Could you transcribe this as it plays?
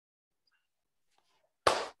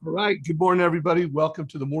All right. Good morning, everybody. Welcome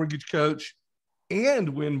to the Mortgage Coach and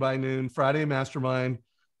Win by Noon Friday Mastermind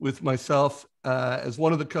with myself as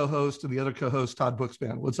one of the co-hosts and the other co-host, Todd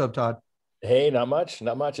Bookspan. What's up, Todd? Hey, not much.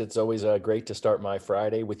 It's always great to start my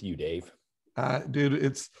Friday with you, Dave.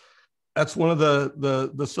 Dude, that's one of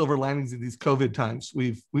the silver linings of these COVID times.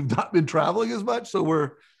 We've not been traveling as much, so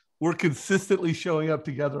we're consistently showing up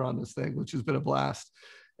together on this thing, which has been a blast.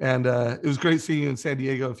 And it was great seeing you in San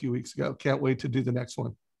Diego a few weeks ago. Can't wait to do the next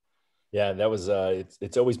one. Yeah, that was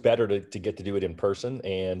it's always better to get to do it in person.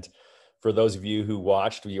 And for those of you who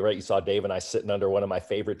watched, you're right, you saw Dave and I sitting under one of my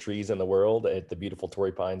favorite trees in the world at the beautiful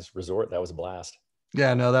Torrey Pines Resort. That was a blast.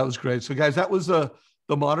 Yeah, no, that was great. So guys, that was the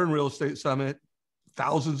Modern Real Estate Summit.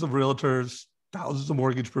 Thousands of realtors, thousands of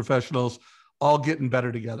mortgage professionals, all getting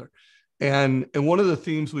better together. And one of the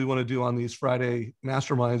themes we want to do on these Friday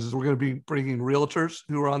masterminds is we're going to be bringing realtors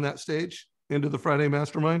who are on that stage into the Friday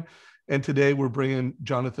mastermind. And today we're bringing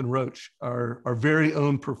Jonathan Roche, our very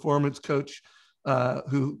own performance coach,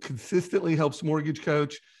 who consistently helps mortgage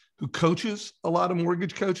coach, who coaches a lot of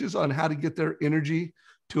mortgage coaches on how to get their energy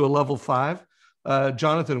to a level 5.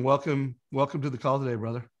 Jonathan, welcome to the call today,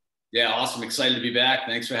 brother. Yeah, awesome. Excited to be back.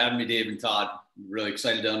 Thanks for having me, Dave and Todd. I'm really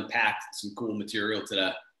excited to unpack some cool material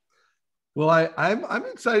today. Well, I'm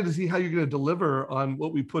excited to see how you're going to deliver on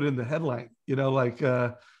what we put in the headline. You know, like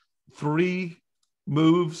 3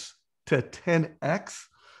 moves to 10x.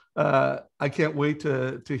 I can't wait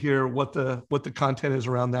to hear what the content is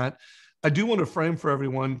around that. I do want to frame for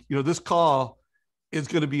everyone, you know, this call is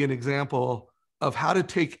going to be an example of how to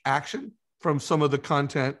take action from some of the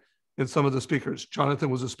content and some of the speakers. Jonathan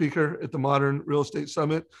was a speaker at the Modern Real Estate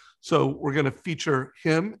Summit, so we're going to feature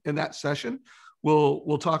him in that session.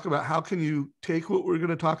 We'll talk about how can you take what we're going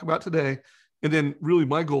to talk about today, and then really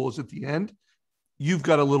my goal is at the end, you've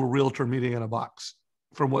got a little realtor meeting in a box.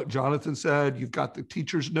 From what Jonathan said, you've got the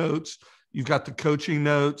teacher's notes, you've got the coaching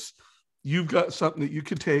notes, you've got something that you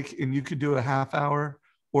could take and you could do a half hour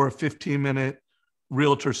or a 15-minute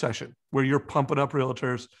realtor session where you're pumping up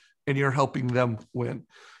realtors and you're helping them win.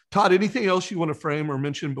 Todd, anything else you want to frame or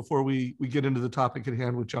mention before we get into the topic at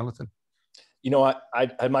hand with Jonathan? You know what?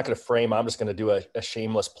 I'm not going to frame. I'm just going to do a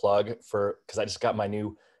shameless plug because I just got my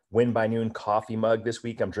new Win by Noon coffee mug this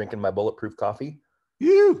week. I'm drinking my bulletproof coffee.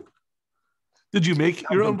 Did you make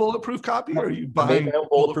your own bulletproof coffee, or are you buying my own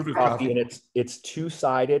bulletproof coffee? And it's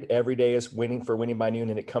 2-sided. Every day is winning for Winning by Noon,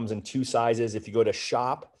 and it comes in 2 sizes. If you go to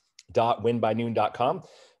shop.winbynoon.com,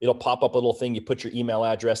 it'll pop up a little thing. You put your email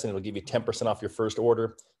address, and it'll give you 10% off your first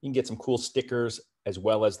order. You can get some cool stickers as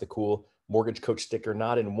well as the cool Mortgage Coach sticker,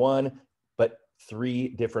 not in 1, but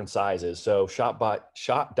 3 different sizes. So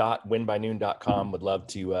shop.winbynoon.com. Would love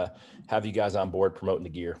to have you guys on board promoting the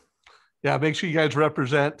gear. Yeah, make sure you guys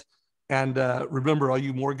represent. And remember, all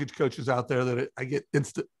you mortgage coaches out there that I get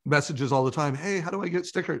instant messages all the time. Hey, how do I get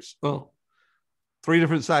stickers? Well, 3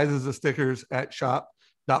 different sizes of stickers at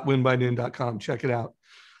shop.winbynoon.com. Check it out.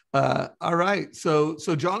 All right. So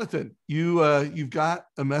Jonathan, you've got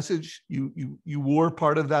a message. You were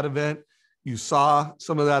part of that event. You saw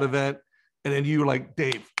some of that event. And then you were like,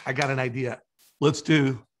 Dave, I got an idea. Let's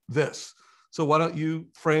do this. So why don't you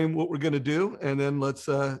frame what we're going to do? And then let's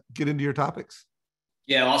get into your topics.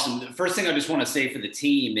 Yeah, awesome. The first thing I just want to say for the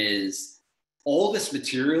team is all this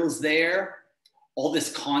material is there, all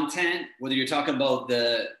this content, whether you're talking about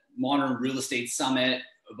the Modern Real Estate Summit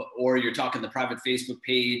or you're talking the private Facebook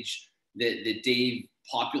page that Dave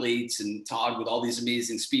populates and Todd with all these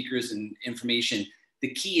amazing speakers and information.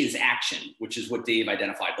 The key is action, which is what Dave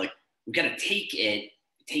identified. Like, we got to take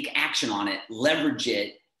action on it, leverage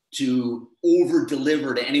it to over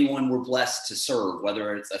deliver to anyone we're blessed to serve,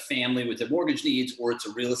 whether it's a family with their mortgage needs or it's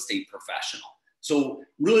a real estate professional. So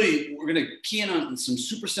really, we're going to key in on some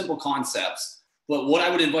super simple concepts. But what I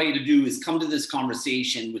would invite you to do is come to this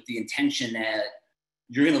conversation with the intention that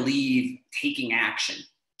you're going to leave taking action.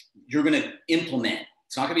 You're going to implement.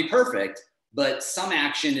 It's not going to be perfect, but some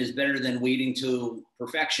action is better than waiting till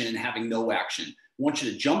perfection and having no action. I want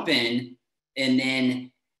you to jump in, and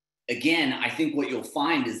then again, I think what you'll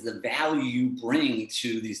find is the value you bring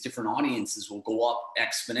to these different audiences will go up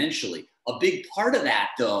exponentially. A big part of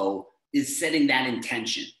that, though, is setting that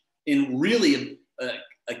intention. And really,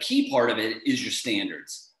 a key part of it is your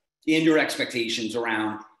standards and your expectations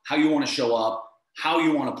around how you want to show up, how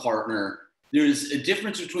you want to partner. There's a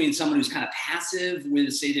difference between someone who's kind of passive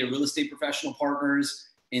with, say, their real estate professional partners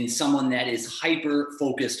and someone that is hyper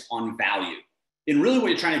focused on value. And really what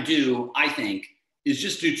you're trying to do, I think, is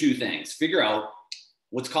just do 2 things. Figure out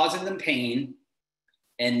what's causing them pain,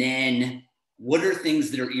 and then what are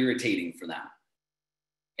things that are irritating for them.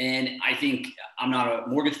 And I think I'm not a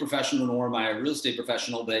mortgage professional nor am I a real estate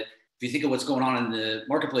professional, but if you think of what's going on in the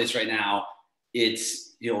marketplace right now, it's,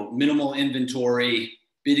 minimal inventory,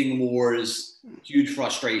 bidding wars, huge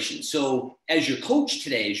frustration. So as your coach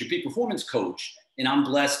today, as your peak performance coach, and I'm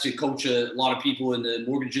blessed to coach a lot of people in the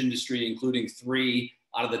mortgage industry, including 3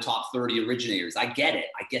 out of the top 30 originators. I get it.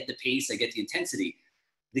 I get the pace. I get the intensity.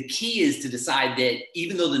 The key is to decide that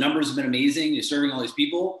even though the numbers have been amazing, you're serving all these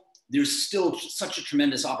people, there's still such a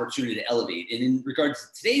tremendous opportunity to elevate. And in regards to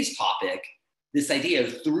today's topic, this idea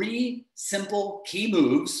of 3 simple key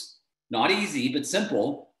moves, not easy, but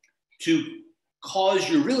simple, to cause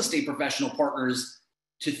your real estate professional partners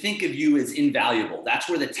to think of you as invaluable. That's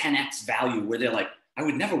where the 10x value, where they're like, I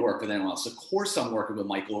would never work with anyone else. Of course I'm working with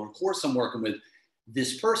Michael, or of course I'm working with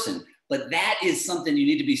this person. But that is something you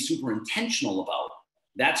need to be super intentional about.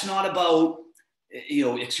 That's not about,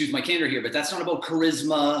 excuse my candor here, but that's not about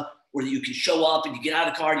charisma, or that you can show up and you get out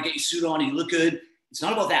of the car, you get your suit on, and you look good. It's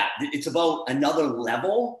not about that. It's about another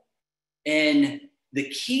level. And the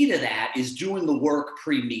key to that is doing the work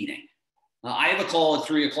pre-meeting. I have a call at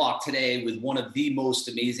 3:00 today with one of the most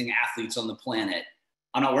amazing athletes on the planet.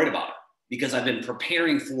 I'm not worried about it because I've been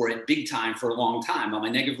preparing for it big time for a long time. My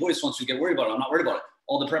negative voice wants to get worried about it. I'm not worried about it.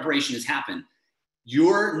 All the preparation has happened.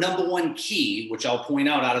 Your number one key, which I'll point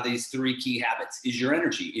out of these 3 key habits, is your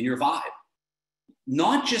energy and your vibe.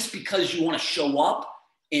 Not just because you want to show up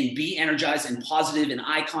and be energized and positive and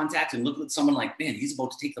eye contact and look at someone like, man, he's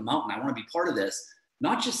about to take the mountain. I want to be part of this.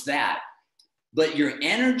 Not just that, but your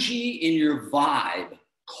energy and your vibe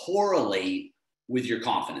correlate with your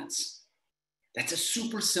confidence. That's a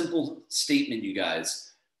super simple statement, you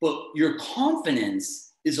guys. But your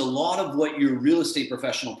confidence is a lot of what your real estate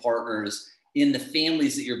professional partners in the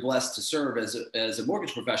families that you're blessed to serve as a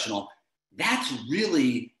mortgage professional, that's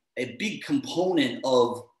really a big component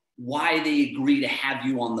of why they agree to have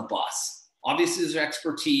you on the bus. Obviously, there's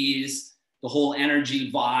expertise, the whole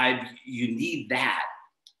energy vibe, you need that.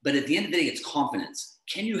 But at the end of the day, it's confidence.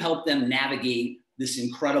 Can you help them navigate this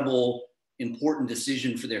incredible, important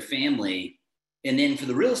decision for their family? And then for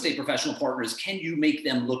the real estate professional partners, can you make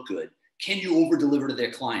them look good? Can you over deliver to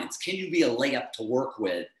their clients? Can you be a layup to work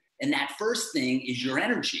with? And that first thing is your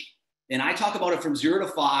energy. And I talk about it from 0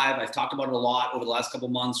 to 5. I've talked about it a lot over the last couple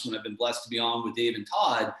of months when I've been blessed to be on with Dave and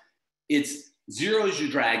Todd. It's 0 is you're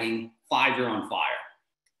dragging, 5 you're on fire.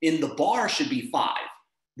 And the bar should be 5.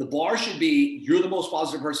 The bar should be, you're the most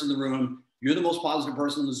positive person in the room. You're the most positive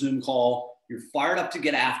person on the Zoom call. You're fired up to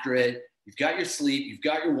get after it. You've got your sleep. You've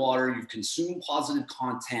got your water. You've consumed positive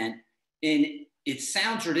content. And it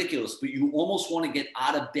sounds ridiculous, but you almost want to get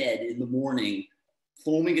out of bed in the morning,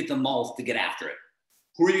 foaming at the mouth to get after it.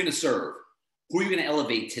 Who are you going to serve? Who are you going to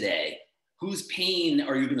elevate today? Whose pain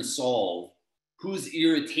are you going to solve? Whose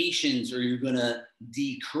irritations are you going to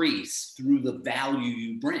decrease through the value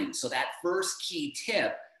you bring? So that first key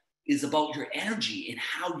tip is about your energy and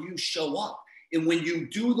how you show up. And when you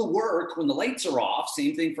do the work, when the lights are off,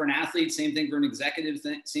 same thing for an athlete, same thing for an executive,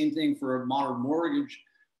 same thing for a modern mortgage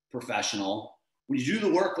professional. When you do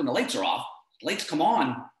the work, when the lights are off, lights come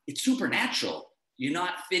on, it's supernatural. You're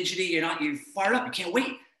not fidgety, you're fired up, you can't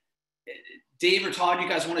wait. Dave or Todd, you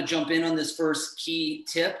guys want to jump in on this first key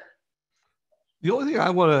tip? The only thing I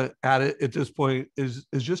want to add at this point is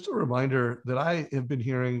just a reminder that I have been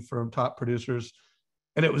hearing from top producers,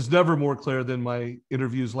 and it was never more clear than my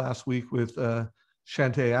interviews last week with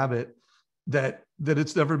Shantae Abbott, that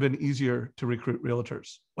it's never been easier to recruit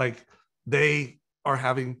realtors. Like, they are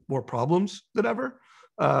having more problems than ever.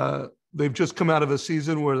 They've just come out of a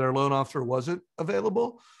season where their loan officer wasn't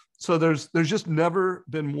available. So there's just never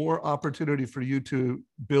been more opportunity for you to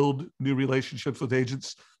build new relationships with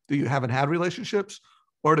agents that you haven't had relationships,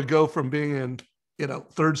 or to go from being in,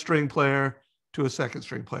 third string player to a second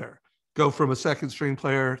string player, go from a second string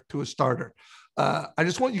player to a starter. I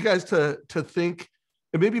just want you guys to think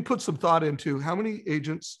and maybe put some thought into how many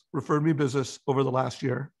agents referred me business over the last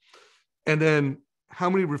year, and then how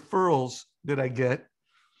many referrals did I get?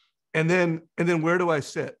 And then where do I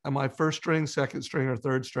sit? Am I first string, second string, or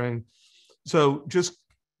third string? So just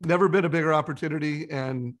never been a bigger opportunity,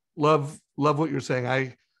 and love what you're saying.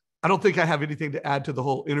 I don't think I have anything to add to the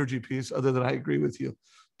whole energy piece other than I agree with you.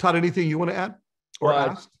 Todd, anything you want to add or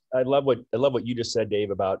ask? I love what you just said,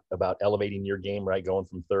 Dave, about elevating your game, right? Going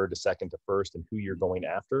from third to second to first, and who you're going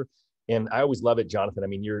after. And I always love it, Jonathan. I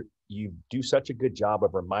mean, you do such a good job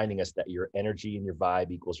of reminding us that your energy and your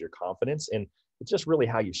vibe equals your confidence. And it's just really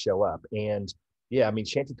how you show up. And yeah, I mean,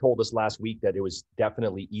 Shanti told us last week that it was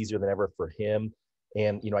definitely easier than ever for him.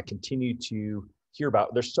 And, I continue to hear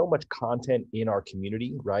about, there's so much content in our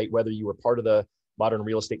community, right? Whether you were part of the Modern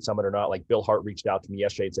Real Estate Summit or not. Like Bill Hart reached out to me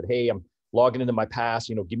yesterday and said, hey, I'm logging into my pass,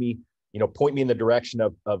 give me, point me in the direction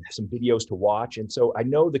of some videos to watch. And so I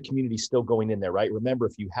know the community's still going in there, right? Remember,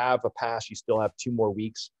 if you have a pass, you still have 2 more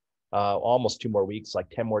weeks, almost 2 more weeks, like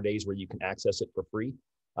 10 more days where you can access it for free.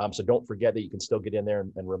 So don't forget that you can still get in there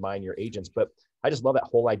and remind your agents. But I just love that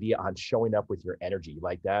whole idea on showing up with your energy.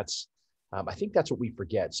 Like that's, I think that's what we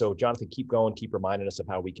forget. So Jonathan, keep going, keep reminding us of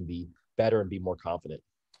how we can be better and be more confident.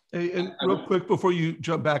 Hey, and real quick before you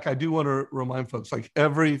jump back, I do want to remind folks, like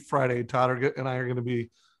every Friday, Tyler and I are going to be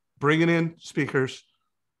bringing in speakers.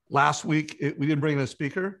 Last week, we didn't bring in a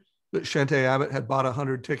speaker, but Shante Abbott had bought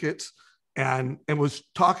 100 tickets and was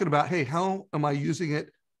talking about, hey, how am I using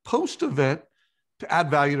it post-event to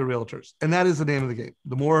add value to realtors? And that is the name of the game.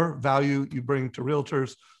 The more value you bring to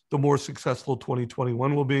realtors, the more successful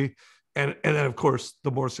 2021 will be. And then, of course,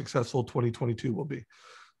 the more successful 2022 will be.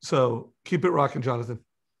 So keep it rocking, Jonathan.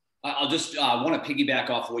 I'll just want to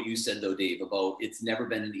piggyback off what you said, though, Dave, about it's never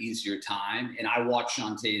been an easier time. And I watched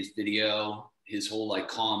Shantae's video. His whole like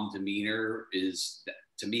calm demeanor is,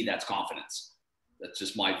 to me, that's confidence. That's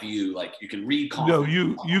just my view. Like you can read confidence.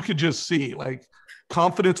 No, you could just see like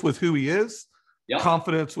confidence with who he is, yep.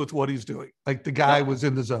 Confidence with what he's doing. Like the guy was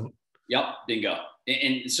in the zone. Yep, bingo.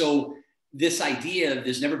 And so this idea of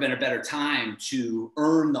there's never been a better time to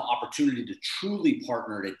earn the opportunity to truly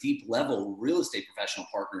partner at a deep level with real estate professional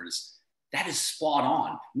partners, that is spot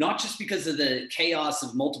on. Not just because of the chaos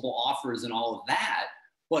of multiple offers and all of that,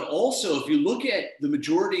 but also if you look at the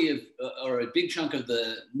majority of, or a big chunk of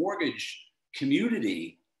the mortgage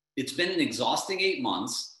community, it's been an exhausting 8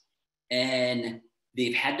 months and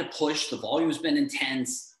they've had to push. The volume's been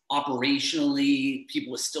intense. Operationally,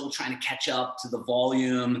 people are still trying to catch up to the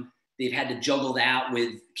volume. They've had to juggle that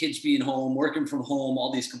with kids being home, working from home,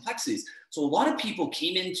 all these complexities. So a lot of people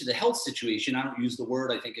came into the health situation. I don't use the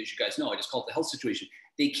word, I think, as you guys know, I just call it the health situation.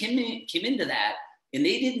 They came into that and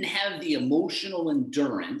they didn't have the emotional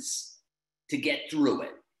endurance to get through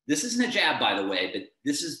it. This isn't a jab, by the way, but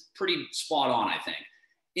this is pretty spot on, I think.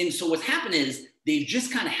 And so what's happened is they've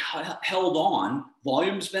just kind of held on.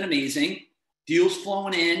 Volume's been amazing. Deals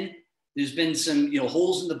flowing in. There's been some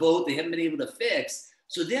holes in the boat they haven't been able to fix.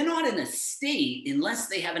 So they're not in a state, unless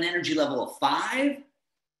they have an energy level of 5,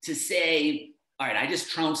 to say, all right, I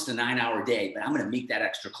just trounced a 9-hour day, but I'm going to make that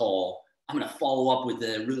extra call. I'm going to follow up with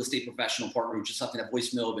the real estate professional partner who just left in a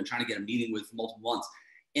voicemail. I've been trying to get a meeting with for multiple months.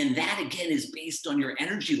 And that, again, is based on your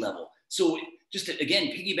energy level. So just to, again,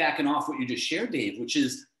 piggybacking off what you just shared, Dave, which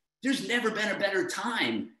is there's never been a better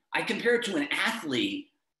time. I compare it to an athlete,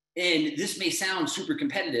 and this may sound super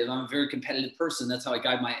competitive. I'm a very competitive person. That's how I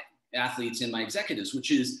guide my athletes and my executives,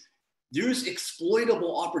 which is there's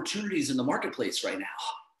exploitable opportunities in the marketplace right now.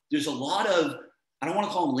 There's a lot of, I don't want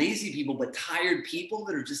to call them lazy people, but tired people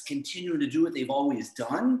that are just continuing to do what they've always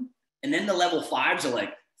done. And then the level 5s are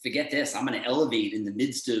like, forget this. I'm going to elevate in the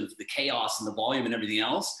midst of the chaos and the volume and everything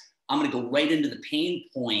else. I'm going to go right into the pain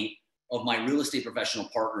point of my real estate professional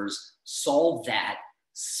partners, solve that,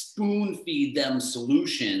 spoon feed them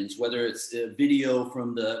solutions, whether it's a video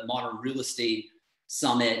from the Modern Real Estate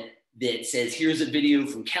Summit that says, here's a video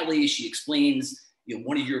from Kelly. She explains,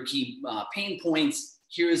 one of your key pain points.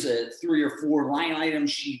 Here's a 3 or 4 line items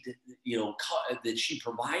that she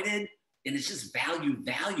provided. And it's just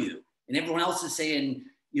value. And everyone else is saying,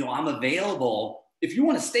 I'm available. If you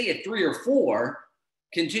want to stay at 3 or 4,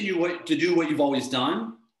 continue to do what you've always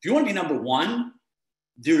done. If you want to be number 1,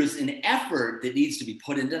 there's an effort that needs to be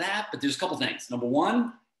put into that. But there's a couple things. Number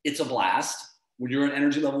 1, it's a blast. When you're at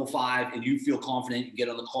energy level 5 and you feel confident, you get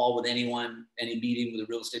on the call with anyone, any meeting with a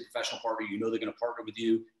real estate professional partner, they're going to partner with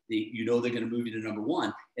you. They're going to move you to number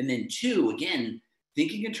 1. And then 2, again,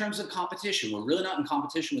 thinking in terms of competition. We're really not in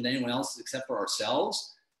competition with anyone else except for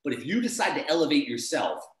ourselves. But if you decide to elevate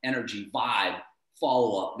yourself, energy, vibe,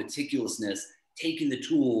 follow-up, meticulousness, taking the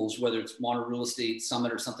tools, whether it's Modern Real Estate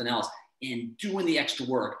Summit or something else, and doing the extra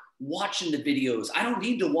work, watching the videos. I don't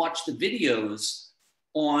need to watch the videos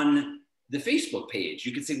on the Facebook page.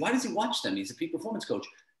 You could say, why does he watch them? He's a peak performance coach.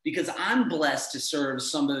 Because I'm blessed to serve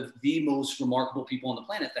some of the most remarkable people on the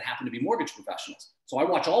planet that happen to be mortgage professionals. So I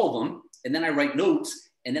watch all of them, and then I write notes,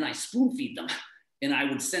 and then I spoon feed them. And I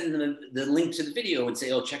would send them the link to the video and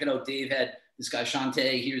say, oh, check it out. Dave had this guy,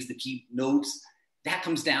 Shantae. Here's the key notes. That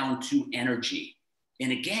comes down to energy.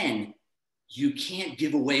 And again, you can't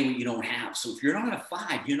give away what you don't have. So if you're not a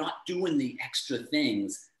 5, you're not doing the extra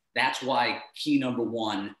things. That's why key number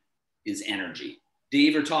 1 is energy.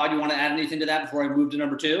 Dave or Todd, you want to add anything to that before I move to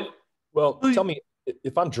number 2? Well, tell me,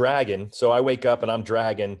 if I'm dragging, so I wake up and I'm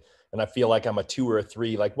dragging and I feel like I'm a 2 or a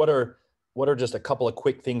 3, like what are what are just a couple of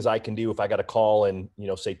quick things I can do if I got a call in,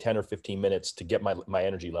 say 10 or 15 minutes to get my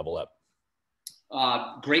energy level up?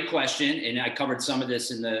 Great question. And I covered some of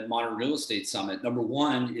this in the Modern Real Estate Summit. Number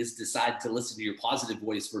one is decide to listen to your positive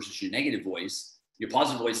voice versus your negative voice. Your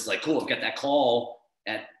positive voice is like, cool, I've got that call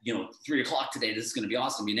at 3 o'clock today. This is going to be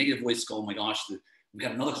awesome. Your negative voice is going, oh my gosh, we've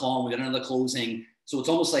got another call, we got another closing. So it's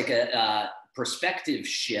almost like a perspective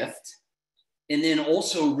shift. And then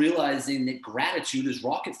also realizing that gratitude is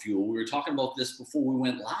rocket fuel. We were talking about this before we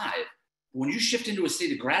went live. When you shift into a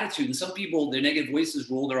state of gratitude, and some people, their negative voices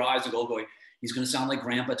roll their eyes and go, he's going to sound like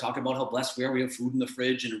grandpa talking about how blessed we are. We have food in the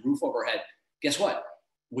fridge and a roof over our head. Guess what?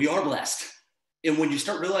 We are blessed. And when you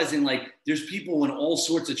start realizing like there's people in all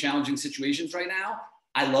sorts of challenging situations right now,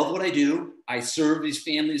 I love what I do. I serve these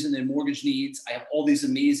families and their mortgage needs. I have all these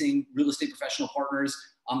amazing real estate professional partners.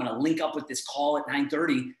 I'm going to link up with this call at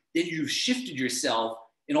 9:30. Then you've shifted yourself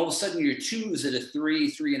and all of a sudden your 2 is at a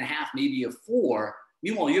 3, 3.5, maybe a 4.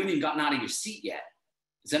 Meanwhile, you haven't even gotten out of your seat yet.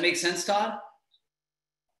 Does that make sense, Todd?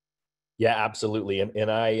 Yeah, absolutely.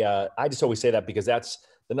 And I just always say that because that's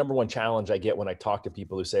the number one challenge I get when I talk to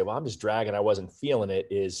people who say, well, I'm just dragging, I wasn't feeling it,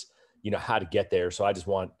 is, how to get there. So I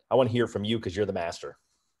want to hear from you because you're the master.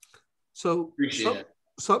 So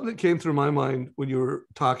something that came through my mind when you were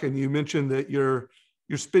talking, you mentioned that you're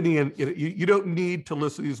spinning in, you don't need to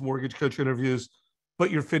listen to these mortgage coach interviews,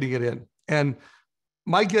 but you're fitting it in. And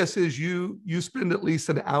my guess is you spend at least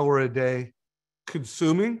an hour a day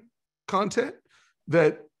consuming content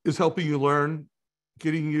that is helping you learn,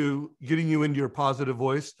 getting you into your positive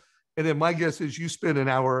voice. And then my guess is you spend an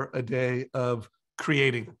hour a day of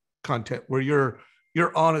creating content where you're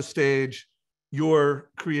on a stage, you're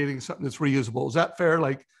creating something that's reusable. Is that fair?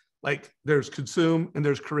 Like there's consume and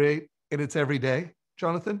there's create, and it's every day,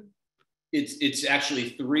 Jonathan? It's actually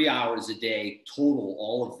 3 hours a day total,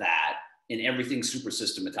 all of that, and everything's super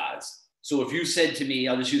systematized. So if you said to me,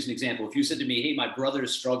 I'll just use an example. If you said to me, hey, my brother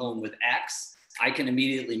is struggling with X, I can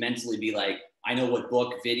immediately mentally be like, I know what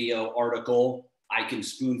book, video, article I can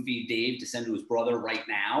spoon feed Dave to send to his brother right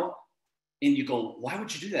now. And you go, why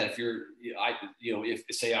would you do that if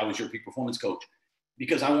say I was your peak performance coach?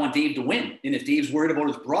 Because I want Dave to win. And if Dave's worried about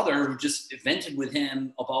his brother who just vented with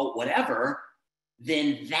him about whatever,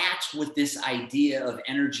 then that's what this idea of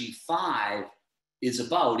Energy 5 is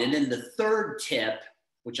about. And then the third tip,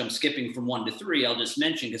 which I'm skipping from 1 to 3, I'll just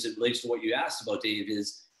mention because it relates to what you asked about, Dave,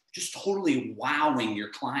 is just totally wowing your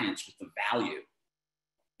clients with the value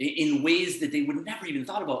in ways that they would never even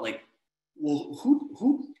thought about. Like, well,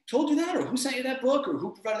 who told you that, or who sent you that book, or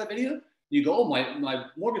who provided that video? You go, oh, my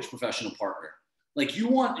mortgage professional partner. Like, you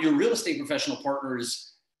want your real estate professional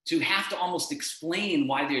partners to have to almost explain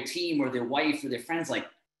why their team or their wife or their friends, like,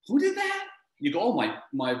 who did that? You go, oh,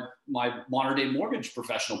 my modern day mortgage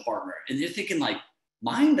professional partner. And they're thinking like,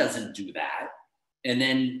 mine doesn't do that. And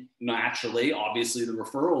then naturally, obviously the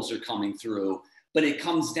referrals are coming through, but it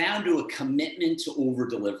comes down to a commitment to over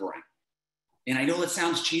delivering. And I know it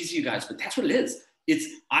sounds cheesy, you guys, but that's what it is.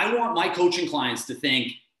 I want my coaching clients to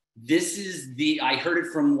think I heard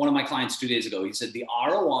it from one of my clients 2 days ago. He said, the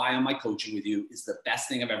ROI on my coaching with you is the best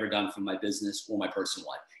thing I've ever done for my business or my personal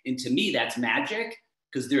life. And to me, that's magic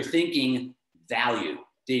because they're thinking value.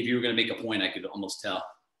 Dave, you were going to make a point. I could almost tell.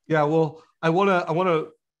 Yeah. Well, I want to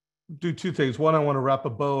do 2 things. One, I want to wrap a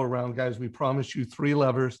bow around, guys. We promised you 3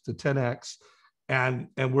 levers to 10X, and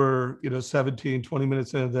we're 17, 20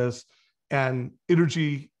 minutes into this, and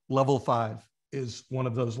energy level 5 is one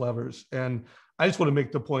of those levers. And I just want to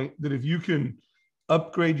make the point that if you can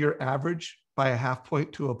upgrade your average by a half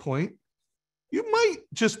point to a point, you might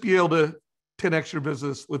just be able to 10X your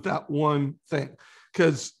business with that one thing,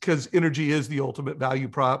 because energy is the ultimate value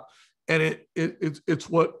prop, and it's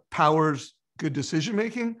what powers good decision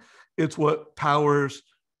making. It's what powers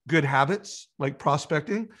good habits like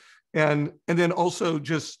prospecting. And then also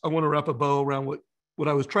just, I want to wrap a bow around what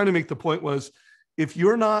I was trying to make the point was, if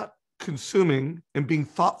you're not consuming and being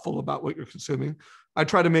thoughtful about what you're consuming, I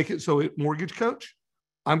try to make it so at Mortgage Coach,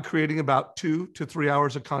 I'm creating about 2 to 3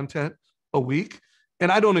 hours of content a week.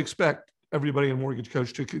 And I don't expect everybody in Mortgage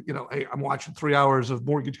Coach to, hey, I'm watching 3 hours of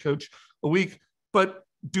Mortgage Coach a week. But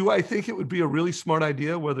do I think it would be a really smart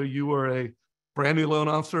idea, whether you are a brand new loan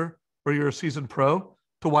officer or you're a seasoned pro,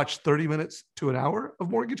 to watch 30 minutes to an hour of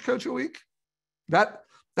Mortgage Coach a week?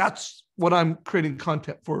 That's what I'm creating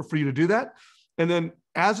content for you to do that. And then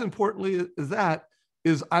as importantly as that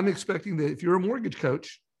is, I'm expecting that if you're a mortgage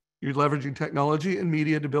coach, you're leveraging technology and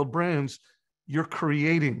media to build brands, you're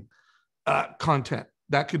creating content.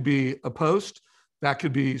 That could be a post, that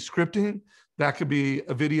could be scripting, that could be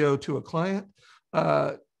a video to a client.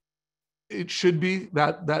 It should be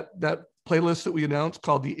that playlist that we announced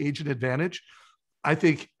called the Agent Advantage. I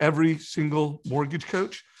think every single mortgage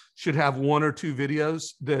coach should have one or two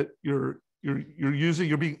videos that you're using,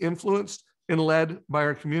 you're being influenced and led by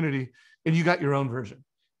our community, and you got your own version.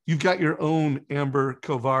 You've got your own Amber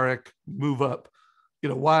Kovarik move up.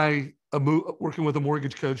 Why working with a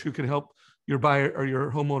mortgage coach who can help your buyer or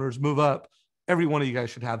your homeowners move up. Every one of you guys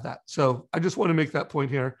should have that. So I just want to make that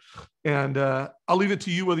point here. And I'll leave it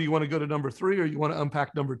to you whether you want to go to number 3 or you want to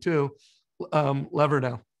unpack number 2. Lever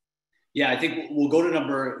now. Yeah, I think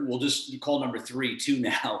we'll just call number 3 2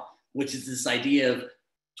 now, which is this idea of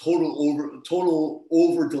total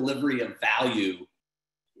over delivery of value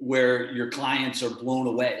where your clients are blown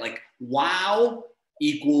away. Like wow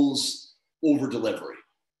equals over delivery.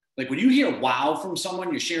 Like when you hear wow from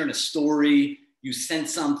someone, you're sharing a story, you sent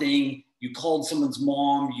something, you called someone's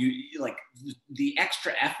mom, you like the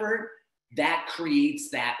extra effort that creates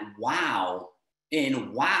that wow.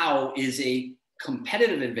 And wow is a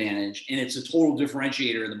competitive advantage, and it's a total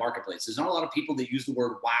differentiator in the marketplace. There's not a lot of people that use the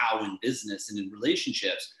word wow in business and in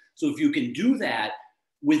relationships. So if you can do that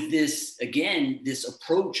with this, again, this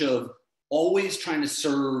approach of always trying to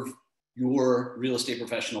serve your real estate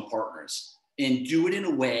professional partners and do it in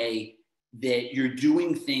a way that you're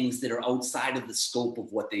doing things that are outside of the scope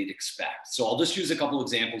of what they'd expect. So I'll just use a couple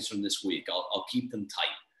examples from this week. I'll keep them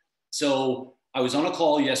tight. So I was on a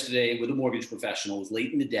call yesterday with a mortgage professional. It was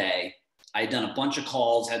late in the day. I had done a bunch of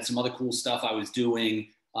calls, had some other cool stuff I was doing.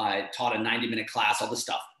 I taught a 90-minute class, all this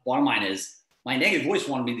stuff. Bottom line is my negative voice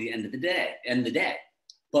wanted me to the end of the day.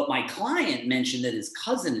 But my client mentioned that his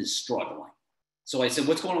cousin is struggling. So I said,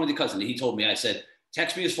 what's going on with your cousin? And he told me, I said,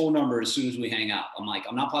 text me his phone number as soon as we hang out. I'm like,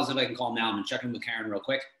 I'm not positive I can call him now. I'm going to check in with Karen real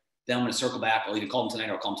quick. Then I'm going to circle back. I'll either call him tonight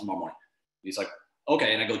or I'll call him tomorrow morning. He's like,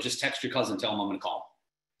 okay. And I go, just text your cousin, tell him I'm going to call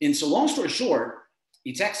him. And so long story short,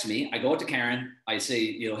 he texts me. I go out to Karen. I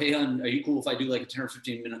say, hey, hon, are you cool if I do like a 10 or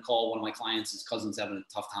 15-minute call? One of my clients, his cousin's having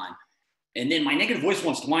a tough time. And then my negative voice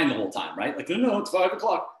wants to whine the whole time, right? Like, no, it's 5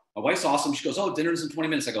 o'clock. My wife's awesome. She goes, oh, dinner's in 20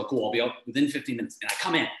 minutes. I go, cool. I'll be out within 15 minutes. And I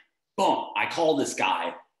come in, boom. I call this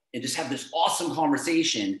guy and just have this awesome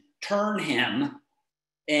conversation, turn him,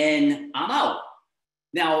 and I'm out.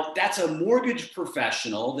 Now, that's a mortgage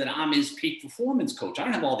professional that I'm his peak performance coach. I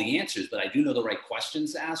don't have all the answers, but I do know the right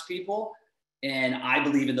questions to ask people. And I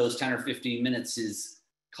believe in those 10 or 15 minutes, his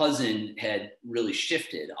cousin had really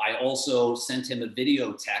shifted. I also sent him a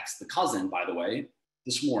video text, the cousin, by the way,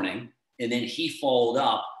 this morning. And then he followed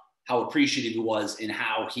up how appreciative he was and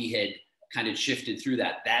how he had kind of shifted through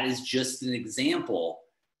that. That is just an example.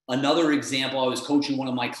 Another example, I was coaching one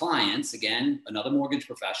of my clients, again, another mortgage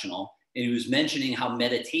professional, and he was mentioning how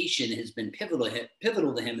meditation has been pivotal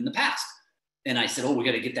to him in the past. And I said, oh, we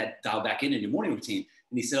got to get that dialed back in your morning routine.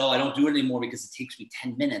 And he said, oh, I don't do it anymore because it takes me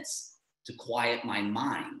 10 minutes to quiet my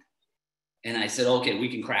mind. And I said, okay, we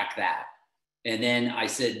can crack that. And then I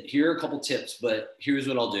said, here are a couple tips, but here's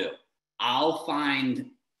what I'll do. I'll find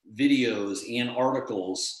videos and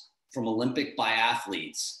articles from Olympic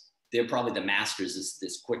biathletes. They're probably the masters,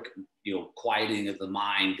 this quick, quieting of the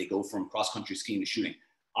mind. They go from cross-country skiing to shooting.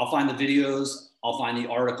 I'll find the videos. I'll find the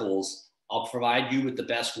articles. I'll provide you with the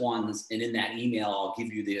best ones. And in that email, I'll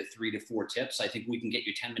give you the 3 to 4 tips. I think we can get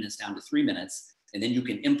your 10 minutes down to 3 minutes. And then you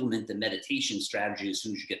can implement the meditation strategy as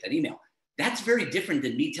soon as you get that email. That's very different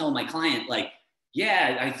than me telling my client, like,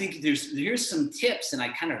 yeah, I think here's some tips. And I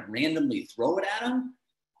kind of randomly throw it at them.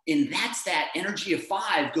 And that's that energy of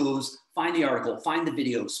 5 goes, find the article, find the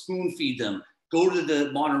video, spoon feed them, go to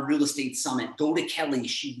the Modern Real Estate Summit, go to Kelly.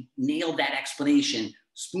 She nailed that explanation.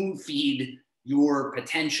 Spoon feed your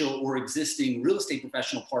potential or existing real estate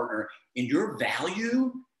professional partner in your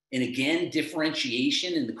value. And again,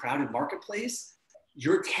 differentiation in the crowded marketplace,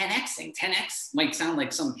 you're 10Xing. 10X might sound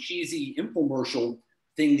like some cheesy infomercial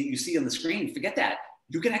thing that you see on the screen. Forget that.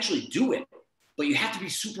 You can actually do it, but you have to be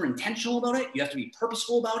super intentional about it. You have to be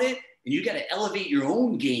purposeful about it. And you got to elevate your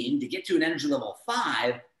own game to get to an energy level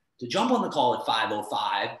 5, to jump on the call at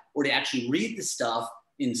 5:05, or to actually read the stuff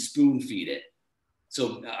and spoon feed it.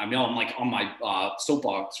 So I know I'm like on my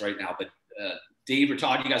soapbox right now, but Dave or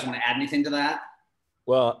Todd, you guys want to add anything to that?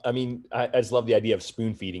 Well, I mean, I just love the idea of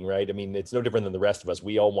spoon feeding, right? I mean, it's no different than the rest of us.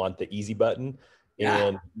 We all want the easy button,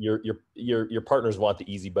 and your partners want the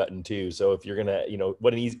easy button too. So if you're gonna,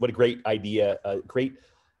 what a great idea, a great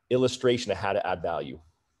illustration of how to add value.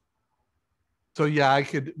 So yeah,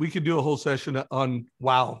 we could do a whole session on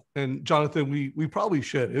wow. And Jonathan, we probably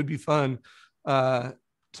should. It would be fun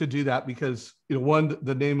to do that because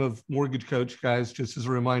the name of Mortgage Coach, guys, just as a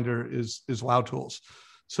reminder, is Wow Tools.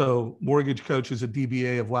 So Mortgage Coach is a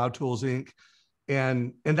DBA of Wow Tools Inc.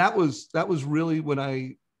 And that was really when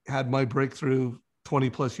I had my breakthrough 20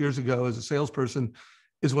 plus years ago as a salesperson,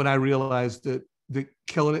 is when I realized that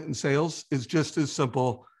killing it in sales is just as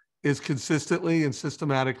simple as consistently and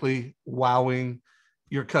systematically wowing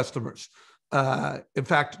your customers. In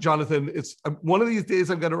fact, Jonathan, it's one of these days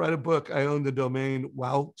I'm going to write a book. I own the domain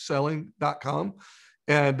wowselling.com.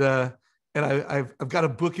 And I've got a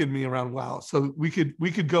book in me around wow. So we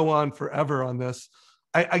could go on forever on this.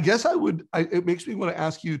 I guess it makes me want to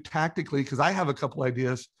ask you tactically, because I have a couple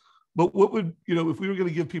ideas, but what would, if we were going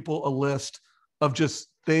to give people a list of just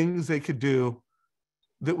things they could do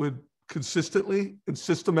that would consistently and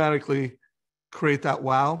systematically create that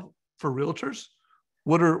wow for realtors,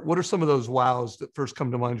 what are some of those wows that first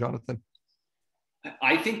come to mind, Jonathan?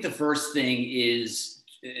 I think the first thing is,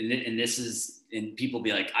 and this is, and people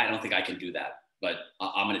be like, I don't think I can do that, but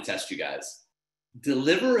I'm going to test you guys.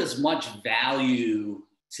 Deliver as much value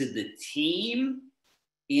to the team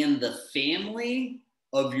and the family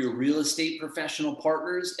of your real estate professional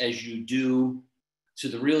partners as you do to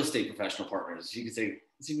the real estate professional partners. You could say,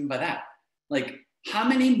 what's even by that? Like, how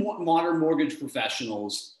many modern mortgage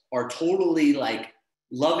professionals are totally like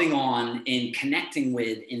loving on and connecting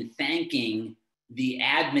with and thanking the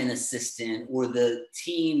admin assistant or the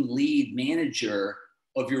team lead manager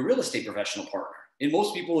of your real estate professional partner? And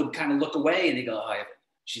most people would kind of look away and they go, oh,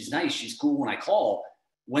 she's nice, she's cool when I call.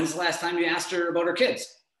 When's the last time you asked her about her kids?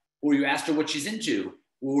 Or you asked her what she's into?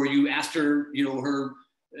 Or you asked her, her,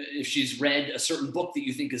 if she's read a certain book that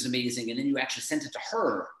you think is amazing, and then you actually sent it to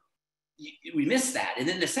her? We miss that. And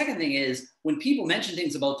then the second thing is, when people mention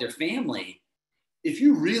things about their family, if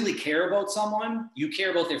you really care about someone, you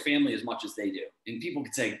care about their family as much as they do. And people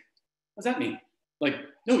could say, what's that mean? Like,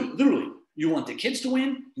 no, literally, you want the kids to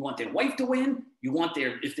win. You want their wife to win. You want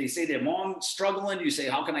if they say their mom's struggling, you say,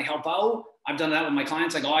 how can I help out? I've done that with my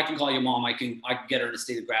clients. Like, oh, I can call your mom. I can get her in a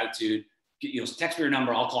state of gratitude. Text me your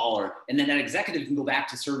number. I'll call her. And then that executive can go back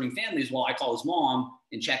to serving families while I call his mom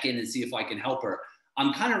and check in and see if I can help her.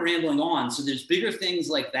 I'm kind of rambling on. So there's bigger things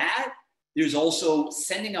like that. There's also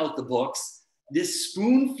sending out the books. This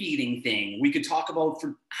spoon feeding thing we could talk about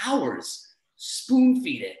for hours. Spoon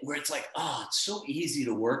feed it, where it's like, oh, it's so easy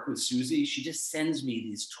to work with Susie. She just sends me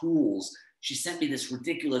these tools. She sent me this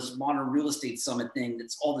ridiculous modern real estate summit thing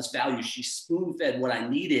that's all this value. She spoon fed what I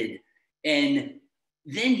needed. And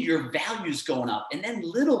then your value's going up. And then the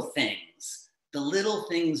little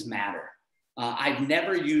things matter. I've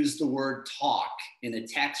never used the word talk in a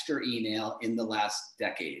text or email in the last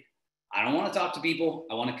decade. I don't want to talk to people.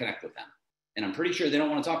 I want to connect with them. And I'm pretty sure they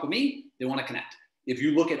don't want to talk with me. They want to connect. If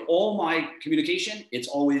you look at all my communication, it's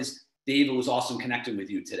always, Dave, it was awesome connecting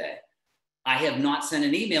with you today. I have not sent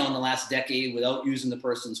an email in the last decade without using the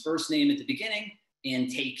person's first name at the beginning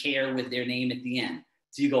and take care with their name at the end.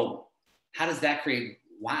 So you go, how does that create?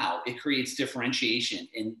 Wow, it creates differentiation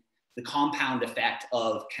and the compound effect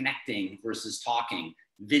of connecting versus talking,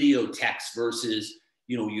 video text versus,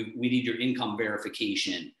 we need your income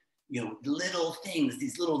verification. Little things,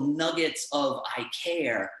 these little nuggets of I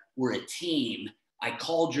care, we're a team. I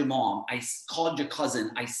called your mom, I called your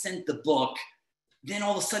cousin, I sent the book. Then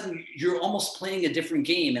all of a sudden you're almost playing a different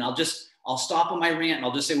game. And I'll stop on my rant and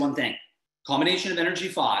I'll just say one thing. Combination of energy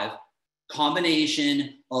 5,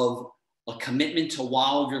 combination of a commitment to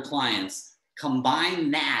wow of your clients,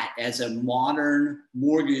 combine that as a modern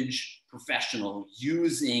mortgage professional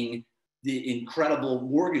using the incredible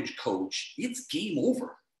mortgage coach, it's game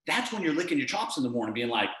over. That's when you're licking your chops in the morning being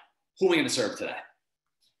like, who am I going to serve today?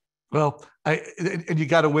 Well, and you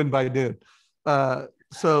got to win by noon.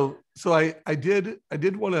 So I did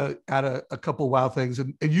want to add a couple wow things,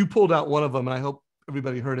 and you pulled out one of them, and I hope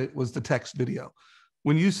everybody heard it, was the text video.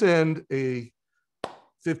 When you send a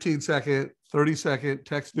 15-second, 30-second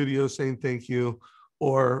text video saying thank you,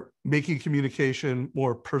 or making communication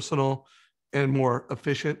more personal and more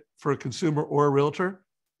efficient for a consumer or a realtor,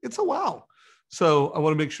 it's a wow. So I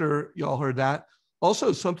want to make sure y'all heard that.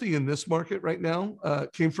 Also, something in this market right now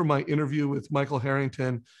came from my interview with Michael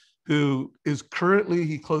Harrington, who is currently,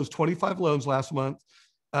 he closed 25 loans last month.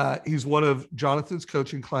 He's one of Jonathan's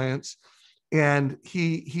coaching clients, and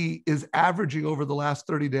he is averaging over the last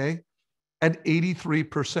 30 days an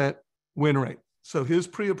 83% win rate. So his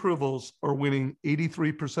pre-approvals are winning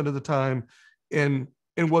 83% of the time. And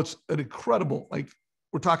what's an incredible, like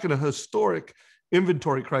we're talking a historic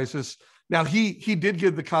inventory crisis. Now he did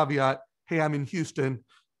give the caveat, hey, I'm in Houston.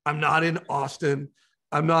 I'm not in Austin.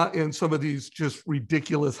 I'm not in some of these just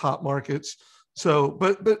ridiculous hot markets. So,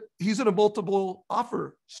 but he's in a multiple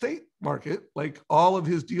offer state market. Like all of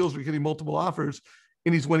his deals are getting multiple offers,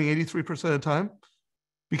 and he's winning 83% of the time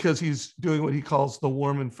because he's doing what he calls the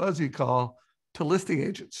warm and fuzzy call to listing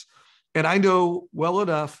agents. And I know well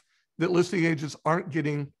enough that listing agents aren't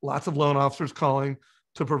getting lots of loan officers calling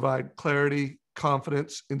to provide clarity,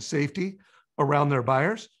 confidence, and safety around their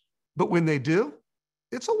buyers. But when they do,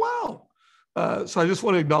 it's a wow. So I just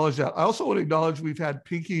want to acknowledge that. I also want to acknowledge we've had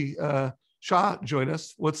Pinky Shah join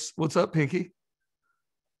us. What's up, Pinky?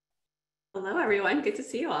 Hello, everyone. Good to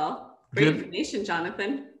see you all. Great information,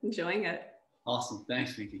 Jonathan. Enjoying it. Awesome.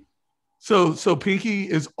 Thanks, Pinky. So Pinky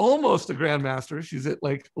is almost a grandmaster. She's at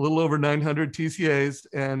like a little over 900 TCAs.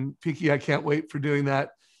 And Pinky, I can't wait for doing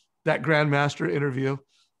that grandmaster interview.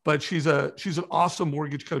 But she's an awesome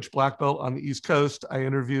mortgage coach black belt on the East Coast. I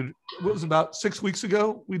interviewed, what was about 6 weeks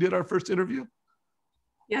ago, we did our first interview.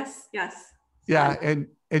 Yes. Yeah, and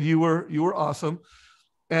you were awesome.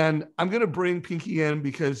 And I'm going to bring Pinky in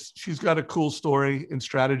because she's got a cool story and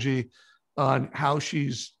strategy on how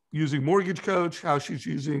she's using Mortgage Coach, how she's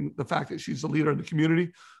using the fact that she's a leader in the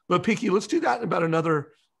community. But Pinky, let's do that in about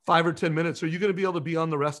another 5 or 10 minutes. Are you going to be able to be on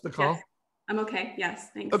the rest of the call? Yes. I'm okay. Yes,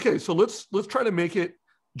 thanks. Okay, so let's try to make it.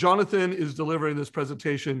 Jonathan is delivering this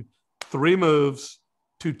presentation, 3 moves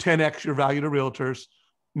to 10x your value to realtors.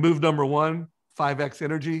 Move number 1, 5x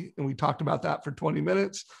energy. And we talked about that for 20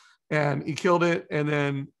 minutes and he killed it. And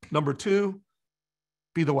then number 2,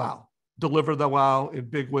 be the wow, deliver the wow in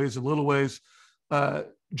big ways and little ways.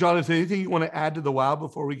 Jonathan, anything you want to add to the wow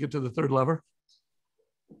before we get to the third lever?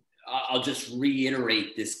 I'll just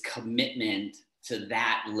reiterate this commitment to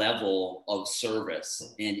that level of service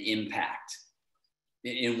and impact.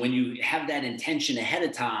 And when you have that intention ahead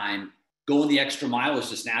of time, going the extra mile is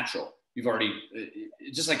just natural. You've already,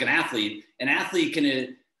 just like an athlete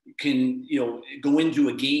can go into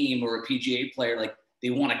a game, or a PGA player, like they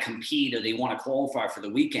want to compete or they want to qualify for the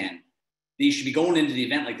weekend. They should be going into the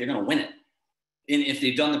event like they're going to win it. And if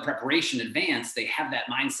they've done the preparation in advance, they have that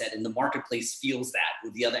mindset, and the marketplace feels that,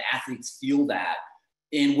 or the other athletes feel that.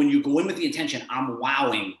 And when you go in with the intention, I'm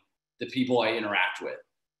wowing the people I interact with,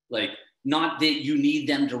 like, not that you need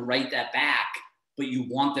them to write that back, but you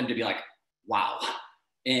want them to be like, wow.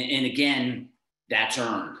 And again, that's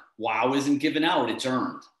earned. Wow isn't given out, it's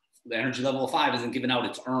earned. The energy level of 5 isn't given out,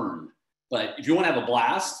 it's earned. But if you want to have a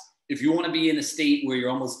blast, if you want to be in a state where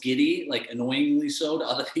you're almost giddy, like annoyingly so to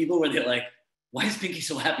other people, where they're like, why is Pinky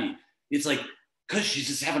so happy? It's like, because she's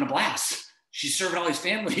just having a blast. She's serving all these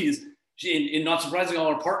families. And not surprisingly,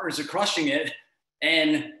 all her partners are crushing it.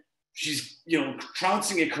 And she's,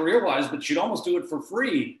 trouncing it career-wise, but she'd almost do it for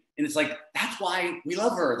free. And it's like, that's why we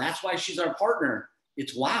love her. That's why she's our partner.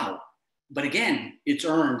 It's wow. But again, it's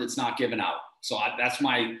earned. It's not given out. So that's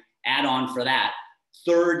my add-on for that.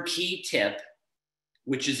 Third key tip,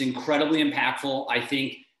 which is incredibly impactful. I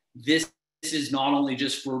think this is not only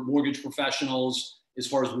just for mortgage professionals, as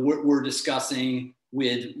far as what we're discussing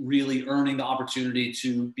with really earning the opportunity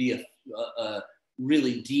to be a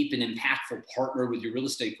really deep and impactful partner with your real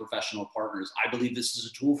estate professional partners. I believe this is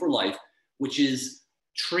a tool for life, which is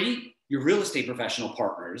treat your real estate professional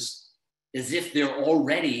partners as if they're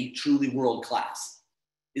already truly world-class,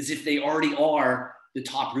 as if they already are the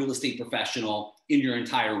top real estate professional in your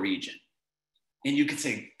entire region. And you could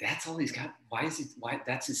say, that's all he's got. Why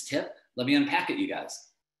that's his tip? Let me unpack it, you guys.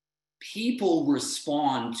 People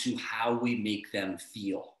respond to how we make them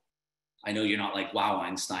feel. I know you're not like, wow,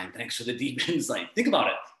 Einstein, thanks for the deep insight. Think about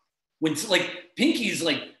it. When like Pinky's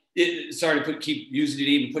like, sorry to keep using your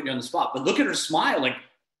name and put you on the spot, but look at her smile. Like,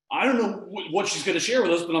 I don't know what she's going to share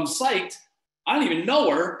with us, but I'm psyched. I don't even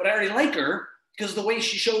know her, but I already like her because of the way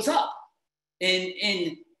she shows up.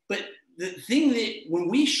 But the thing that when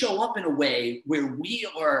we show up in a way where we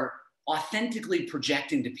are authentically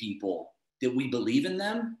projecting to people that we believe in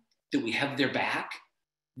them, that we have their back,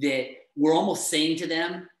 that we're almost saying to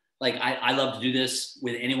them, like, I love to do this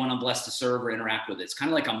with anyone I'm blessed to serve or interact with. It's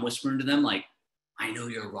kind of like I'm whispering to them, like, I know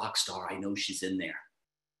you're a rock star. I know she's in there.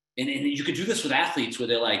 And you could do this with athletes where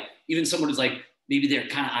they're like, even someone who's like, maybe they're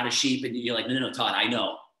kind of out of shape and you're like, no, Todd, I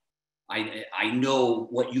know. I know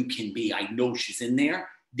what you can be. I know she's in there.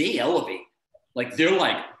 They elevate. Like, they're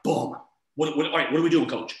like, boom. All right, what are we doing,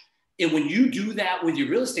 coach? And when you do that with your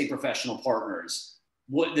real estate professional partners,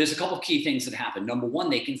 there's a couple of key things that happen. Number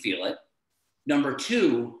one, they can feel it. Number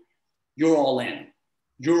two, you're all in.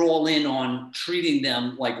 You're all in on treating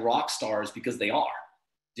them like rock stars because they are.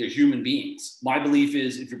 They're human beings. My belief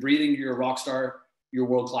is if you're breathing, you're a rock star, you're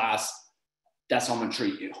world class. That's how I'm going to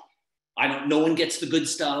treat you. No one gets the good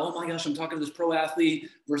stuff. Oh my gosh, I'm talking to this pro athlete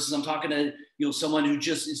versus I'm talking to someone who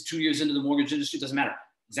just is 2 years into the mortgage industry. It doesn't matter.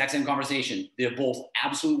 Exact same conversation. They're both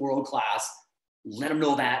absolute world class. Let them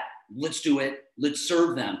know that. Let's do it. Let's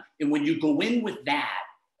serve them. And when you go in with that,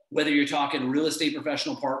 whether you're talking real estate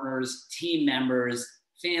professional partners, team members,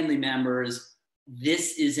 family members,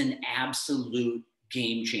 this is an absolute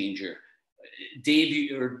game changer.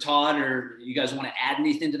 Dave or Todd, or you guys want to add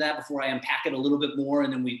anything to that before I unpack it a little bit more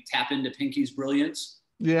and then we tap into Pinky's brilliance?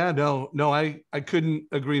 Yeah, no, I couldn't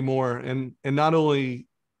agree more. And not only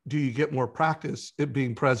do you get more practice at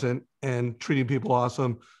being present and treating people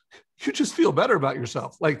awesome, you just feel better about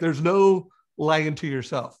yourself. Like there's no lying to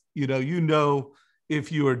yourself. You know,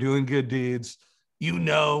 if you are doing good deeds,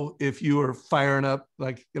 if you are firing up,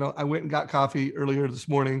 like, I went and got coffee earlier this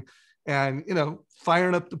morning and,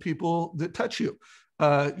 firing up the people that touch you,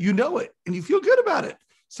 it and you feel good about it.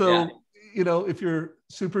 So, if you're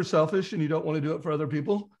super selfish and you don't want to do it for other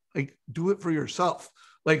people, like do it for yourself.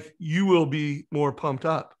 Like you will be more pumped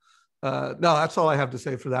up. No, that's all I have to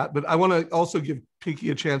say for that. But I want to also give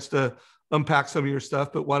Pinky a chance to unpack some of your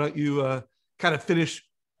stuff. But why don't you kind of finish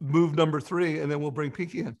move number 3 and then we'll bring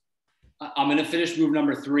Pinky in. I'm going to finish move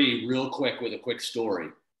number 3 real quick with a quick story.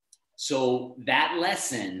 So that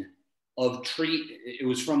lesson of it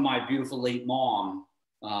was from my beautiful late mom.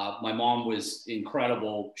 My mom was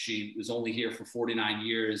incredible. She was only here for 49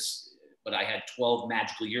 years, but I had 12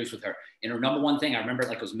 magical years with her. And her number one thing, I remember it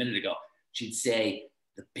like it was a minute ago, she'd say,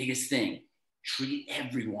 the biggest thing, treat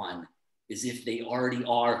everyone as if they already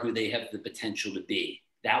are who they have the potential to be.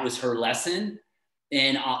 That was her lesson.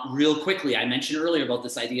 And real quickly, I mentioned earlier about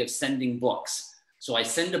this idea of sending books. So I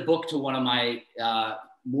send a book to one of my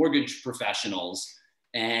mortgage professionals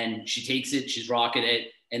and she takes it, she's rocking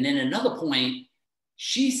it. And then another point,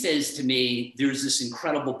 she says to me, there's this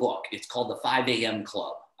incredible book. It's called the 5 a.m.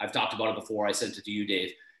 Club. I've talked about it before. I sent it to you,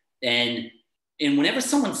 Dave. And whenever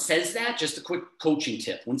someone says that, just a quick coaching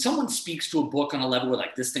tip. When someone speaks to a book on a level where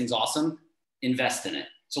like, this thing's awesome, invest in it.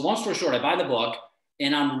 So long story short, I buy the book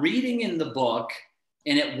and I'm reading in the book.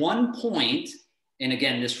 And at one point, and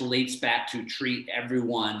again, this relates back to treat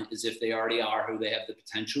everyone as if they already are who they have the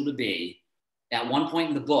potential to be. At one point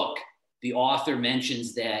in the book, the author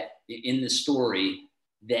mentions that in the story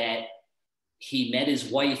that he met his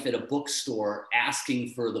wife at a bookstore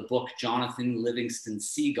asking for the book Jonathan Livingston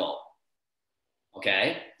Seagull.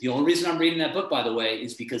 Okay. The only reason I'm reading that book, by the way,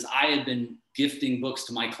 is because I had been gifting books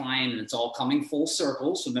to my client and it's all coming full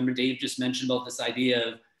circle. So remember Dave just mentioned about this idea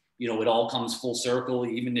of, it all comes full circle,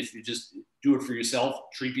 even if you just do it for yourself,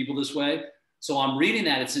 treat people this way. So I'm reading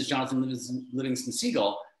that, it says Jonathan Livingston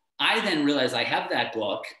Seagull. I then realize I have that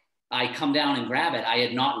book. I come down and grab it. I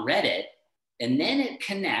had not read it. And then it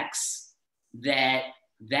connects that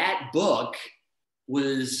book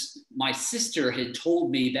was, my sister had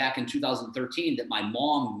told me back in 2013 that my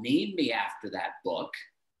mom named me after that book.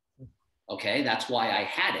 Okay, that's why I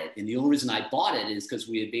had it. And the only reason I bought it is because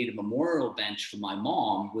we had made a memorial bench for my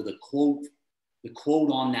mom with a quote. The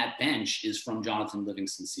quote on that bench is from Jonathan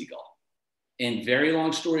Livingston Seagull. And very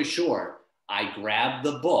long story short, I grabbed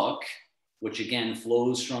the book, which again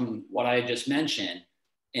flows from what I just mentioned.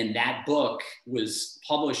 And that book was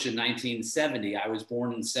published in 1970. I was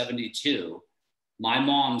born in 72. My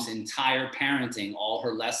mom's entire parenting, all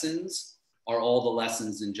her lessons are all the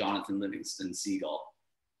lessons in Jonathan Livingston Seagull.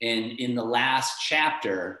 And in the last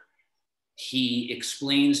chapter, he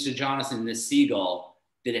explains to Jonathan, this seagull,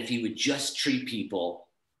 that if he would just treat people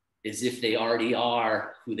as if they already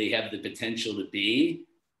are who they have the potential to be,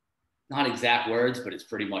 not exact words, but it's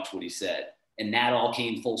pretty much what he said. And that all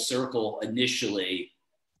came full circle initially.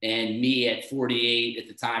 And me at 48 at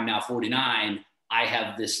the time, now 49, I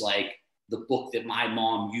have this like the book that my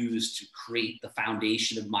mom used to create the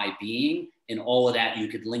foundation of my being. And all of that you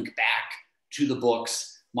could link back to the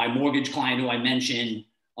books. My mortgage client who I mentioned,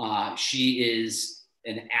 she is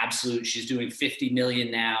an absolute, she's doing 50 million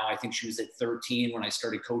now. I think she was at 13 when I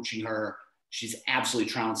started coaching her. She's absolutely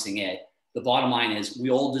trouncing it. The bottom line is we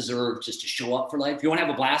all deserve just to show up for life. If you want to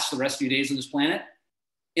have a blast for the rest of your days on this planet,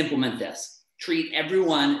 implement this. Treat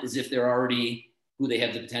everyone as if they're already who they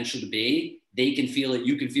have the potential to be. They can feel it.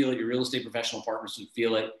 You can feel it. Your real estate professional partners can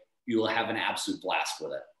feel it. You will have an absolute blast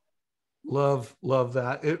with it. Love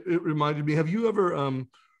that. It reminded me, have you ever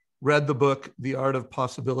read the book, The Art of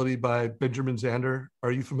Possibility by Benjamin Zander?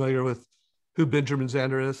 Are you familiar with who Benjamin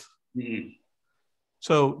Zander is? Mm-hmm.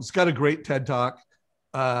 So it's got a great TED Talk.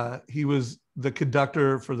 He was the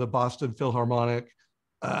conductor for the Boston Philharmonic.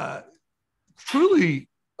 Truly,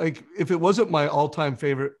 like, if it wasn't my all-time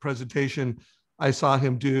favorite presentation I saw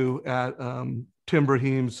him do at Tim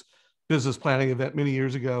Brahim's business planning event many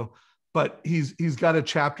years ago, but he's got a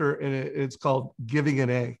chapter in it. It's called Giving an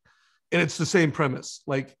A. And it's the same premise.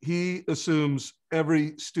 Like, he assumes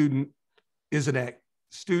every student is an A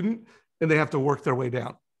student and they have to work their way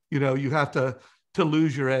down. You have to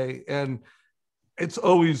lose your A. And it's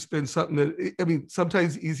always been something that, I mean,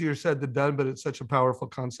 sometimes easier said than done, but it's such a powerful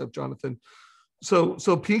concept, Jonathan.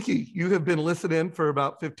 So Pinky, you have been listening for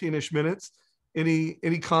about 15-ish minutes.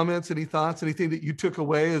 Any comments, any thoughts, anything that you took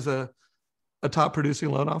away as a top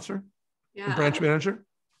producing loan officer and branch manager?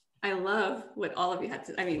 I love what all of you had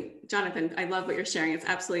to, I mean, Jonathan, I love what you're sharing. It's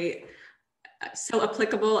absolutely so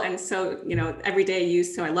applicable and so, everyday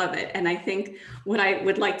use. So I love it. And I think what I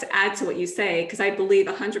would like to add to what you say, because I believe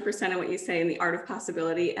 100% of what you say in The Art of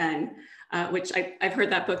Possibility, and which I've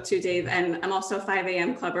heard that book too, Dave. And I'm also a 5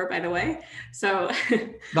 a.m. clubber, by the way. So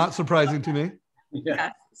not surprising to me.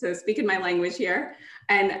 Yeah. So speaking my language here.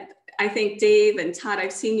 And I think Dave and Todd,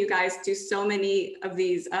 I've seen you guys do so many of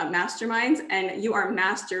these masterminds, and you are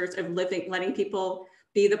masters of letting people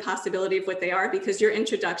be the possibility of what they are, because your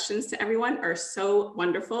introductions to everyone are so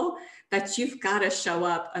wonderful that you've got to show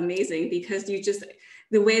up amazing, because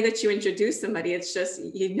the way that you introduce somebody, it's just,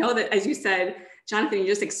 that, as you said, Jonathan, you're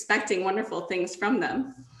just expecting wonderful things from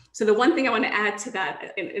them. So the one thing I want to add to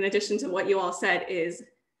that, in addition to what you all said, is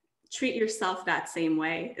treat yourself that same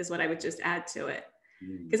way, is what I would just add to it.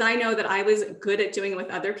 Because I know that I was good at doing it with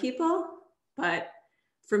other people, but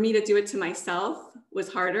for me to do it to myself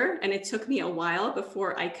was harder. And it took me a while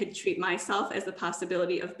before I could treat myself as the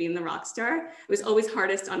possibility of being the rock star. It was always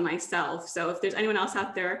hardest on myself. So if there's anyone else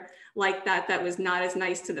out there like that was not as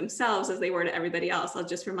nice to themselves as they were to everybody else, I'll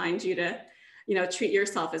just remind you to, treat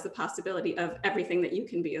yourself as the possibility of everything that you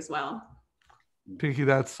can be as well. Pinky,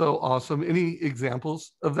 that's so awesome. Any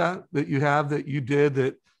examples of that you have, that you did,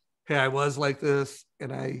 that, hey, I was like this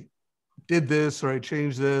and I did this, or I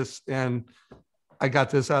changed this and I got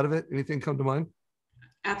this out of it? Anything come to mind?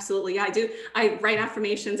 Absolutely. Yeah, I do. I write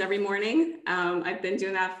affirmations every morning. I've been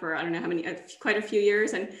doing that for, I don't know how many, quite a few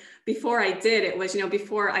years. And before I did, it was,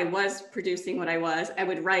 before I was producing what I was, I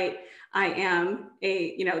would write, I am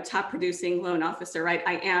a, top producing loan officer, right?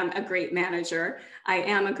 I am a great manager. I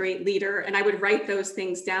am a great leader. And I would write those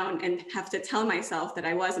things down and have to tell myself that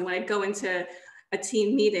I was. And when I'd go into a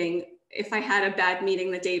team meeting, if I had a bad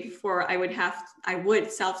meeting the day before, I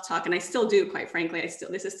would self-talk, and I still do, quite frankly.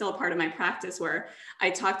 This is still a part of my practice, where I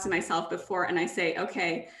talk to myself before and I say,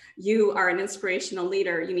 okay, you are an inspirational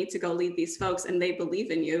leader. You need to go lead these folks, and they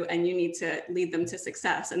believe in you, and you need to lead them to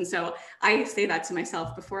success. And so I say that to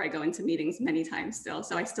myself before I go into meetings many times still.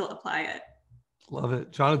 So I still apply it. Love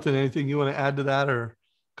it. Jonathan, anything you want to add to that or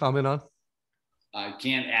comment on? I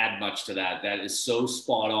can't add much to that. That is so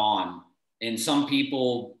spot on. And some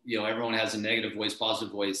people, everyone has a negative voice,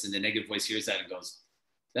 positive voice, and the negative voice hears that and goes,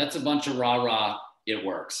 that's a bunch of rah-rah. It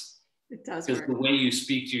works. It does. Because the way you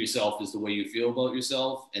speak to yourself is the way you feel about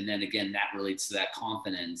yourself. And then again, that relates to that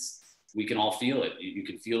confidence. We can all feel it. You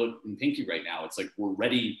can feel it in Pinky right now. It's like, we're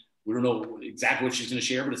ready. We don't know exactly what she's going to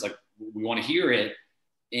share, but it's like, we want to hear it.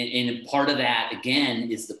 And part of that, again,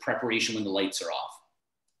 is the preparation when the lights are off.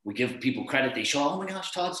 We give people credit. They show, oh my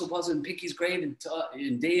gosh, Todd's so positive, and Pinky's great,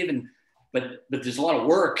 and Dave, but there's a lot of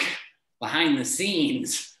work behind the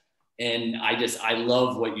scenes. And I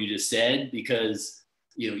love what you just said, because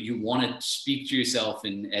you want to speak to yourself,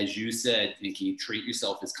 and as you said, Pinky, treat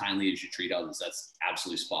yourself as kindly as you treat others. That's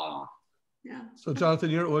absolutely spot on. Yeah. So Jonathan,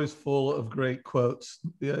 you're always full of great quotes.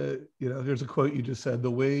 Here's a quote you just said: the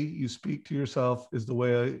way you speak to yourself is the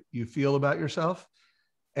way you feel about yourself.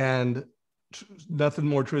 And nothing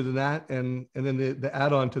more true than that. And then the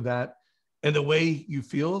add-on to that, and the way you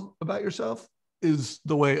feel about yourself is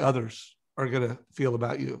the way others are going to feel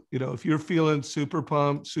about you. If you're feeling super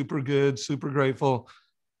pumped, super good, super grateful,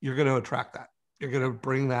 you're going to attract that. You're going to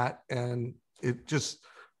bring that, and it just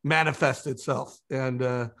manifests itself.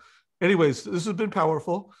 And anyways, this has been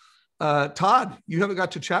powerful. Todd, you haven't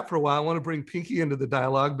got to chat for a while. I want to bring Pinky into the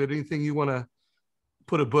dialogue, but anything you want to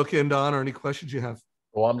put a bookend on, or any questions you have?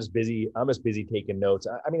 Well, I'm just busy taking notes.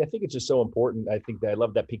 I think it's just so important. I think that I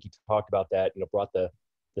love that Pinky talked about that, brought the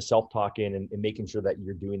self-talk in, and making sure that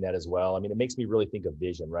you're doing that as well. It makes me really think of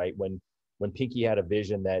vision, right? When Pinky had a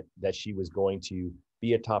vision that she was going to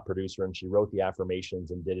be a top producer, and she wrote the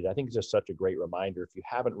affirmations and did it, I think it's just such a great reminder. If you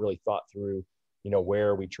haven't really thought through, where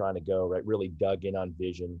are we trying to go, right? Really dug in on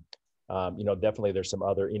vision. Definitely there's some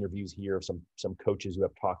other interviews here of some coaches who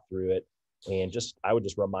have talked through it. And I would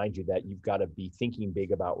just remind you that you've got to be thinking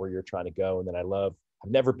big about where you're trying to go. And then I've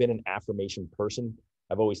never been an affirmation person.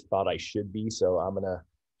 I've always thought I should be. So I'm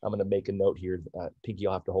gonna make a note here. Pinky,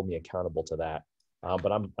 you'll have to hold me accountable to that.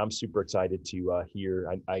 But I'm super excited to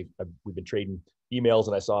hear. We've been trading emails,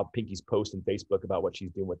 and I saw Pinky's post on Facebook about what she's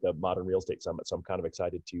doing with the Modern Real Estate Summit. So I'm kind of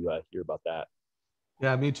excited to hear about that.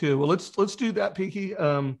 Yeah, me too. Well, let's do that, Pinky.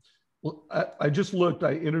 I just looked.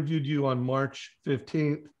 I interviewed you on March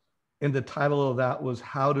 15th. And the title of that was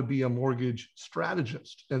How to Be a Mortgage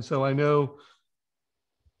Strategist. And so I know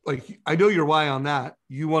like, I know your why on that.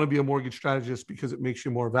 You want to be a mortgage strategist because it makes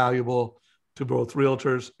you more valuable to both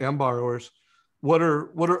realtors and borrowers. What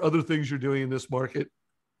are other things you're doing in this market,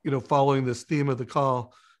 following this theme of the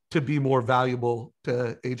call, to be more valuable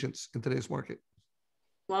to agents in today's market?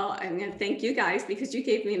 Well, I'm going to thank you guys, because you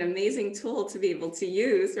gave me an amazing tool to be able to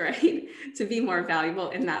use, right, to be more valuable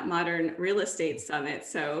in that Modern Real Estate Summit.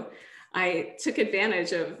 So I took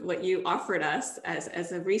advantage of what you offered us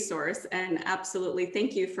as a resource, and absolutely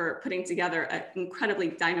thank you for putting together an incredibly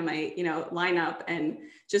dynamite, lineup, and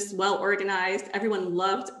just well organized. Everyone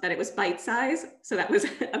loved that it was bite size. So that was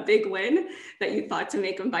a big win, that you thought to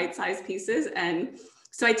make them bite sized pieces. And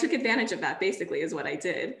so I took advantage of that, basically, is what I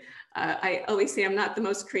did. I always say I'm not the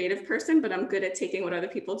most creative person, but I'm good at taking what other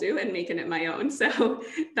people do and making it my own. So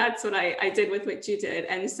that's what I did with what you did.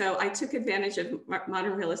 And so I took advantage of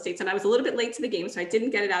Modern Real Estate, and I was a little bit late to the game, so I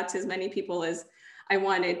didn't get it out to as many people as I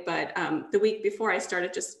wanted. But the week before, I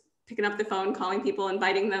started just picking up the phone, calling people,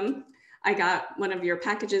 inviting them. I got one of your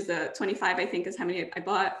packages, 25, I think is how many I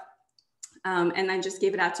bought. And then just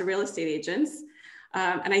gave it out to real estate agents.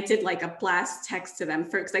 And I did like a blast text to them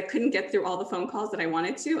because I couldn't get through all the phone calls that I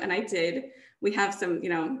wanted to. And I did. We have some,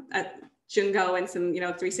 Jungo and some,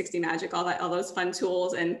 360 Magic, all those fun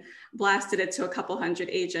tools, and blasted it to a couple hundred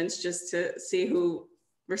agents just to see who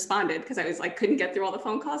responded, because I was like, couldn't get through all the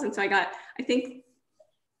phone calls. And so I got, I think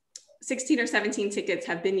 16 or 17 tickets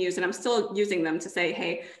have been used, and I'm still using them to say,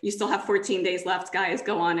 hey, you still have 14 days left, guys,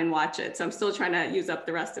 go on and watch it. So I'm still trying to use up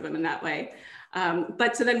the rest of them in that way.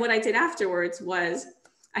 But so then what I did afterwards was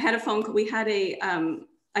I had a phone call. We had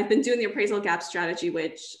I've been doing the appraisal gap strategy,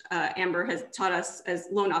 which Amber has taught us as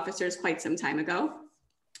loan officers quite some time ago.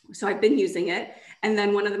 So I've been using it. And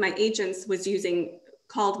then one of my agents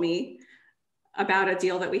called me about a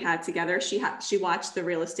deal that we had together. She watched the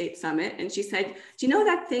Real Estate Summit, and she said, do you know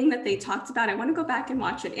that thing that they talked about? I want to go back and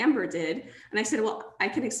watch what Amber did. And I said, well, I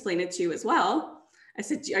can explain it to you as well. I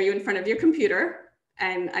said, are you in front of your computer?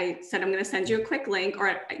 And I said, I'm going to send you a quick link.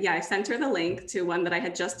 Or yeah, I sent her the link to one that I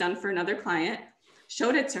had just done for another client,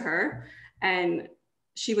 showed it to her, and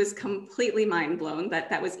she was completely mind blown that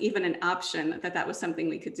that was even an option, that was something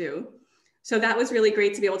we could do. So that was really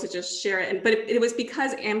great to be able to just share it. But it was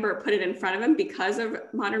because Amber put it in front of him because of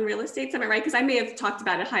Modern Real Estate Summit, right? Because I may have talked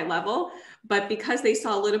about it high level, but because they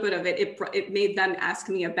saw a little bit of it, it made them ask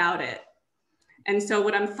me about it. And so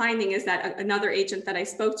what I'm finding is that another agent that I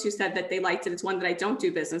spoke to said that they liked it. It's one that I don't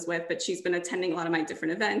do business with, but she's been attending a lot of my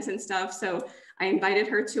different events and stuff. So I invited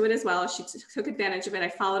her to it as well. She took advantage of it. I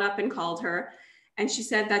followed up and called her, and she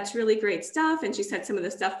said, that's really great stuff. And she said, some of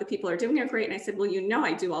the stuff that people are doing are great. And I said, well,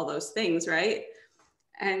 I do all those things, right?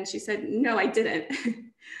 And she said, no, I didn't.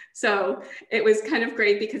 So it was kind of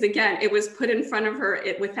great because, again, it was put in front of her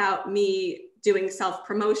without me doing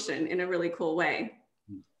self-promotion in a really cool way.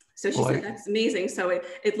 So she said, that's amazing. So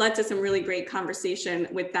it led to some really great conversation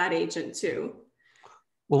with that agent too.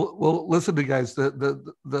 Well, listen to guys,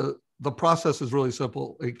 the process is really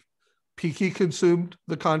simple. Like, Piki consumed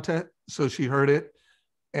the content, so she heard it,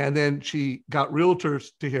 and then she got realtors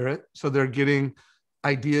to hear it. So they're getting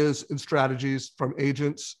ideas and strategies from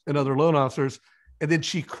agents and other loan officers. And then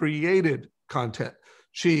she created content.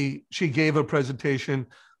 She gave a presentation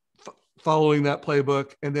following that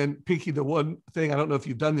playbook. And then Piki, the one thing, I don't know if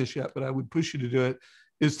you've done this yet, but I would push you to do it,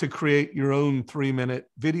 is to create your own 3-minute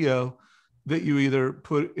video that you either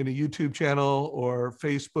put in a YouTube channel or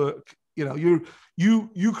Facebook.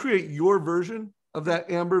 You create your version of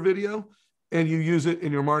that Amber video and you use it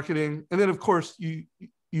in your marketing. And then of course you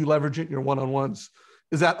leverage it in your one-on-ones.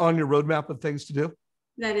 Is that on your roadmap of things to do?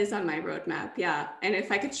 That is on my roadmap. Yeah. And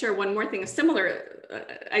if I could share one more thing,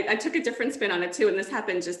 I took a different spin on it too. And this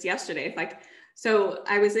happened just yesterday. So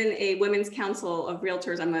I was in a women's council of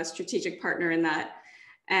realtors. I'm a strategic partner in that.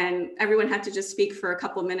 And everyone had to just speak for a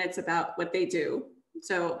couple minutes about what they do.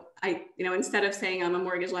 So I, instead of saying I'm a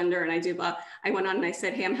mortgage lender and I do blah, I went on and I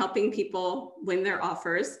said, hey, I'm helping people win their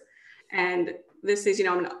offers. And this is,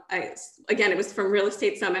 again, it was from Real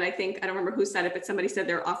Estate Summit. I don't remember who said it, but somebody said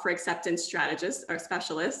they're offer acceptance strategist or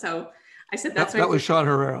specialist. So I said, that was Sean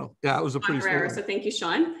Herrero. Yeah, it was a pretty Herrero. So thank you,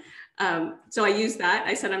 Sean. So I used that.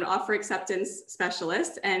 I said, I'm an offer acceptance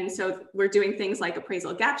specialist. And so we're doing things like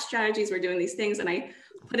appraisal gap strategies. We're doing these things. And I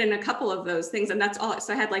put in a couple of those things, and that's all.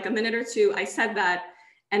 So I had like a minute or two. I said that,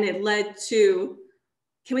 and it led to,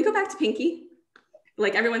 can we go back to Pinky?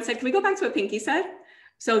 Like everyone said, can we go back to what Pinky said?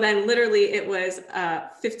 So then literally it was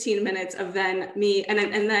 15 minutes of then me. And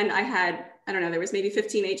then I had, I don't know, there was maybe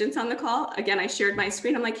 15 agents on the call. Again, I shared my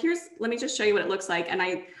screen. I'm like, let me just show you what it looks like. And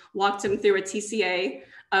I walked them through a TCA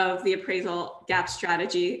of the appraisal gap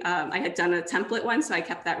strategy. I had done a template one, so I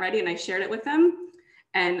kept that ready and I shared it with them.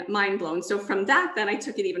 and mind blown. So from that, then I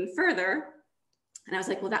took it even further, and I was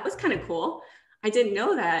like, well, that was kind of cool. I didn't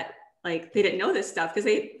know that, like, they didn't know this stuff, because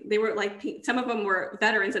they were like, some of them were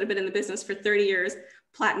veterans that have been in the business for 30 years,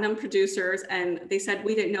 platinum producers. And they said,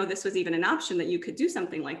 we didn't know this was even an option, that you could do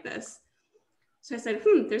something like this. So I said,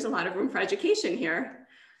 there's a lot of room for education here.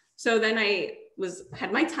 So then I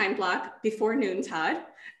had my time block before noon, Todd,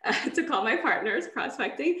 to call my partners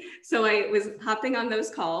prospecting. So I was hopping on those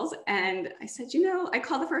calls, and I said, I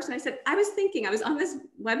called the first, and I said, I was thinking, I was on this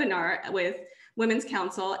webinar with Women's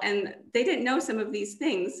Council, and they didn't know some of these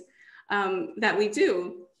things that we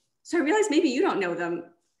do. So I realized maybe you don't know them.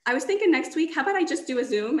 I was thinking next week, how about I just do a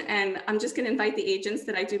Zoom, and I'm just going to invite the agents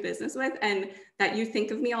that I do business with and that you think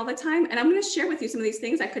of me all the time. And I'm going to share with you some of these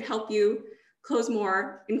things that could help you close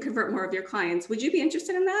more and convert more of your clients. Would you be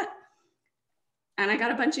interested in that? And I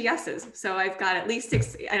got a bunch of yeses. So I've got at least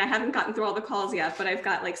 6, and I haven't gotten through all the calls yet, but I've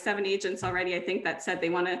got like 7 agents already, I think, that said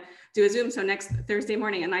they want to do a Zoom. So next Thursday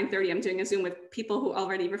morning at 9:30, I'm doing a Zoom with people who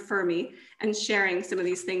already refer me and sharing some of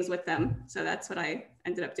these things with them. So that's what I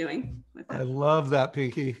ended up doing with it. I love that,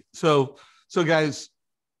 Pinky. So guys,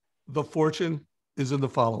 the fortune is in the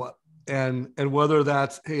follow-up. And whether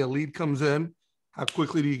that's, hey, a lead comes in, how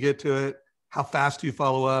quickly do you get to it? How fast do you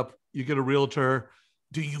follow up? You get a realtor.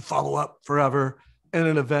 Do you follow up forever? And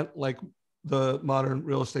an event like the Modern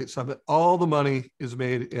Real Estate Summit, all the money is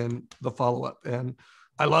made in the follow-up. And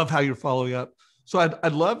I love how you're following up. So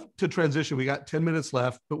I'd love to transition. We got 10 minutes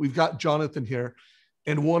left, but we've got Jonathan here.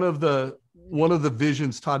 And one of the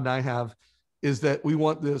visions Todd and I have is that we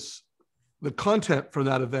want the content from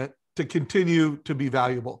that event to continue to be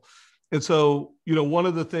valuable. And so, one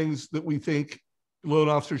of the things that we think loan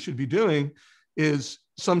officers should be doing is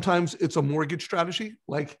sometimes it's a mortgage strategy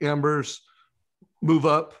like Amber's move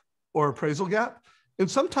up or appraisal gap.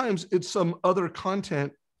 And sometimes it's some other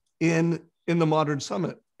content in the Modern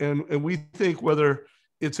Summit. And we think whether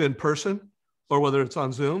it's in person or whether it's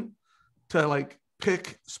on Zoom, to like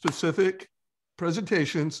pick specific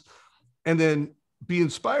presentations and then be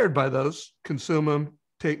inspired by those, consume them,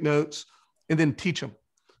 take notes, and then teach them,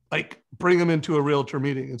 like bring them into a realtor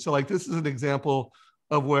meeting. And so like, this is an example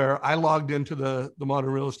of where I logged into the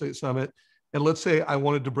Modern Real Estate Summit. And let's say I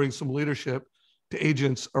wanted to bring some leadership to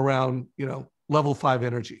agents around, level 5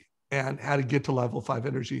 energy and how to get to level 5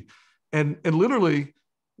 energy. And literally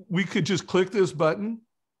we could just click this button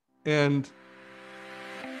and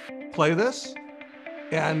play this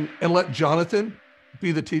and let Jonathan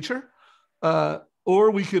be the teacher.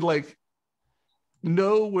 Or we could like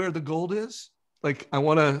know where the gold is. Like I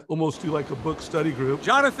want to almost do like a book study group.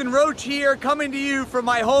 Jonathan Roche here, coming to you from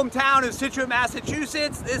my hometown of Situate,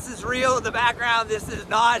 Massachusetts. This is real in the background. This is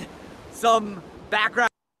not some background.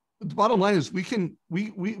 The bottom line is we can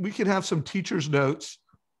have some teacher's notes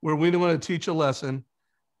where we don't want to teach a lesson.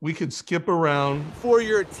 We could skip around for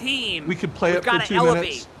your team. We could play it for 2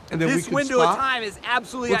 minutes, and then this window of time is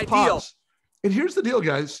absolutely ideal. Pause. And here's the deal,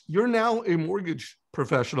 guys. You're now a mortgage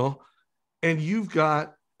professional, and you've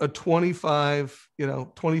got a 25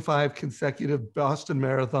 consecutive Boston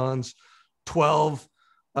marathons, 12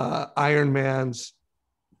 Ironmans,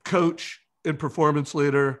 coach and performance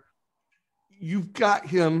leader. You've got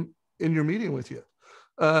him in your meeting with you.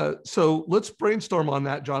 So let's brainstorm on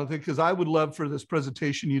that, Jonathan, because I would love for this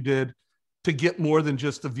presentation you did to get more than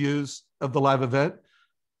just the views of the live event.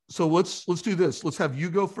 So let's do this. Let's have you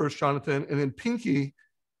go first, Jonathan, and then Pinky,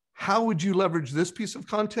 how would you leverage this piece of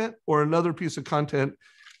content or another piece of content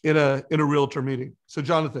in a realtor meeting? So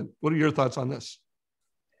Jonathan, what are your thoughts on this?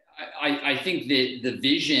 I think that the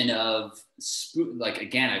vision of, like,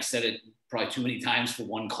 again, I've said it probably too many times for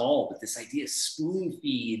one call, but this idea of spoon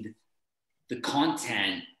feed the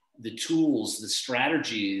content, the tools, the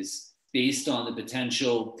strategies based on the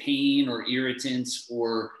potential pain or irritants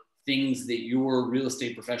or things that your real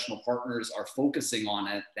estate professional partners are focusing on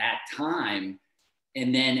at that time.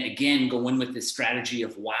 And then again, go in with this strategy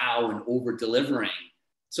of wow and over delivering.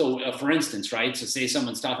 So for instance, right? So say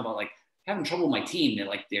someone's talking about like having trouble with my team. They're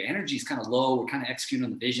like, their energy is kind of low. We're kind of executing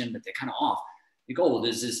on the vision, but they're kind of off. You go, well,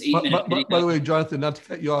 there's this 8-minute video. By the way, Jonathan, not to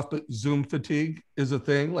cut you off, but Zoom fatigue is a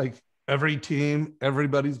thing. Like every team,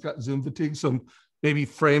 everybody's got Zoom fatigue. So maybe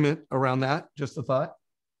frame it around that. Just a thought.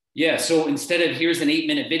 Yeah. So instead of here's an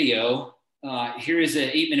 8-minute video, here is an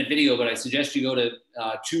 8-minute video, but I suggest you go to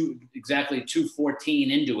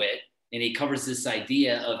 2:14 into it. And he covers this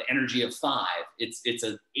idea of energy of 5. It's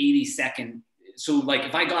a 80-second. So like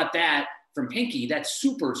if I got that from Pinky, that's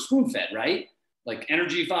super spoon fed, right? Like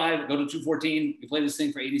energy 5, go to 2:14, you play this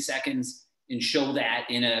thing for 80 seconds and show that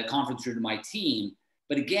in a conference room to my team.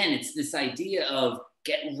 But again, it's this idea of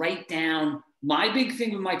get right down. My big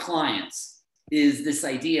thing with my clients is this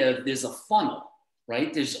idea of there's a funnel,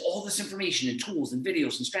 right? There's all this information and tools and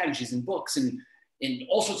videos and strategies and books and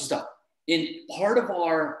all sorts of stuff. And part of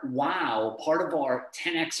our wow, part of our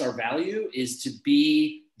 10x our value is to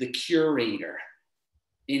be the curator.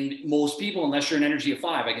 In most people, unless you're an energy of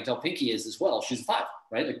 5, I can tell Pinky is as well. She's a 5,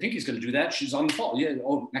 right? Like Pinky's going to do that. She's on the call. Yeah.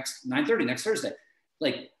 Oh, next 9:30 next Thursday.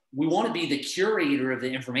 Like we want to be the curator of the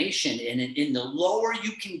information. And in the lower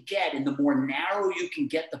you can get, and the more narrow you can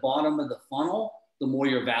get the bottom of the funnel, the more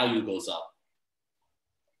your value goes up.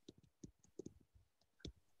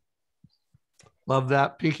 Love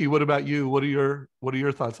that. Pinky, what about you? What are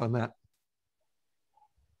your thoughts on that?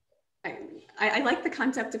 I like the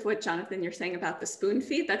concept of what Jonathan, you're saying about the spoon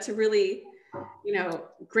feed. That's a really,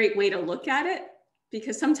 great way to look at it,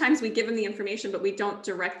 because sometimes we give them the information, but we don't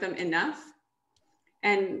direct them enough.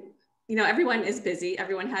 And, everyone is busy.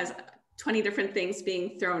 Everyone has 20 different things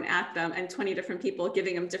being thrown at them and 20 different people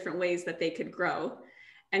giving them different ways that they could grow.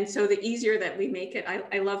 And so the easier that we make it,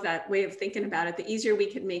 I love that way of thinking about it. The easier we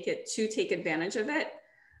can make it to take advantage of it,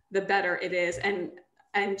 the better it is.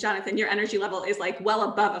 And Jonathan, your energy level is like well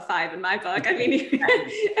above a 5 in my book. I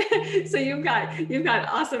mean, so you've got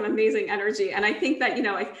awesome, amazing energy. And I think that,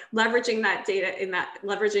 leveraging that data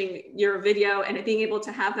leveraging your video and being able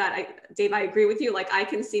to have that, Dave, I agree with you. Like I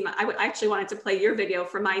can see I actually wanted to play your video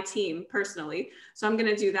for my team personally. So I'm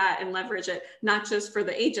going to do that and leverage it, not just for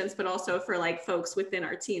the agents, but also for like folks within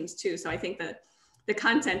our teams too. So I think that the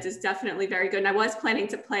content is definitely very good. And I was planning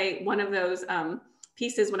to play one of those,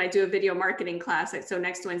 pieces when I do a video marketing class. So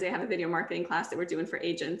next Wednesday, I have a video marketing class that we're doing for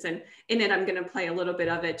agents. And in it, I'm going to play a little bit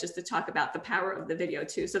of it just to talk about the power of the video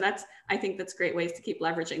too. So I think that's great ways to keep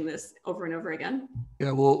leveraging this over and over again.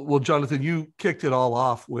 Yeah. Well, Jonathan, you kicked it all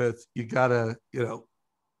off with, you gotta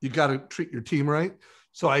treat your team right.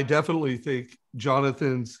 So I definitely think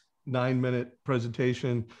Jonathan's 9-minute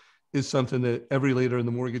presentation is something that every leader in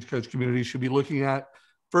the mortgage coach community should be looking at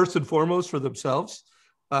first and foremost for themselves.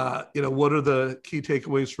 What are the key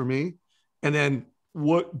takeaways for me? And then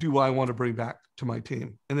what do I want to bring back to my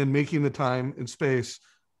team? And then making the time and space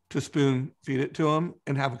to spoon feed it to them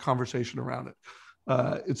and have a conversation around it.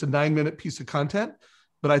 It's a 9-minute piece of content,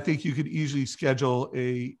 but I think you could easily schedule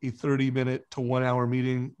a 30-minute to 1 hour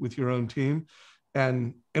meeting with your own team,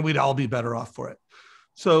 and we'd all be better off for it.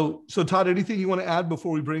 So Todd, anything you want to add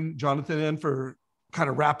before we bring Jonathan in for kind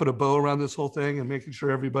of wrapping a bow around this whole thing and making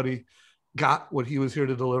sure everybody got what he was here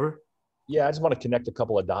to deliver? Yeah, I just want to connect a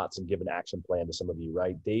couple of dots and give an action plan to some of you,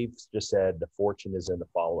 right? Dave just said the fortune is in the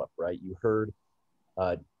follow-up, right? You heard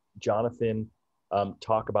Jonathan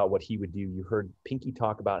talk about what he would do. You heard Pinky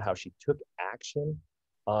talk about how she took action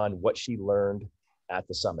on what she learned at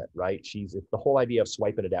the summit, right? It's the whole idea of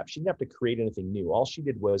swipe and adapt. She didn't have to create anything new. All she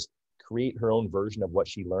did was create her own version of what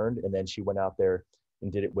she learned. And then she went out there and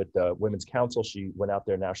did it with the Women's Council. She went out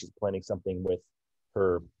there. Now she's planning something with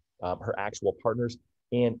her actual partners,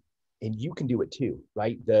 and you can do it too,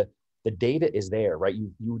 right? The data is there, right?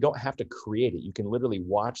 You don't have to create it. You can literally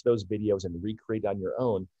watch those videos and recreate on your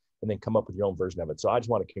own, and then come up with your own version of it. So I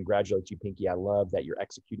just want to congratulate you, Pinky. I love that you're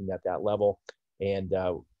executing at that level, and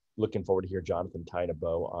looking forward to hear Jonathan tying a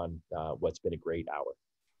bow on what's been a great hour.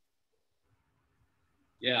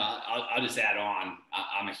 Yeah, I'll just add on.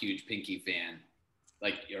 I'm a huge Pinky fan.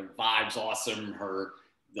 Like your vibe's awesome.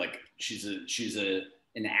 She's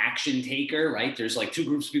an action taker, right? There's like 2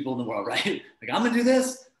 groups of people in the world, right? Like, I'm gonna do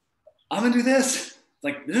this. It's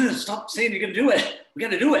like, no, stop saying you're gonna do it. We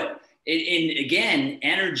gotta do it. And again,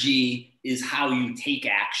 energy is how you take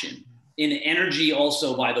action. In energy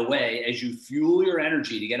also, by the way, as you fuel your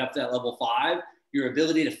energy to get up to that level 5, your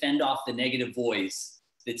ability to fend off the negative voice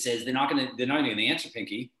that says they're not gonna answer,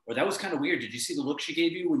 Pinky, or that was kind of weird. Did you see the look she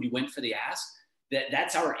gave you when you went for the ask?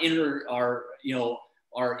 That's our inner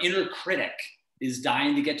critic is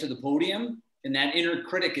dying to get to the podium. And that inner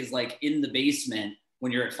critic is like in the basement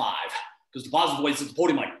when you're at 5, because the positive voice at the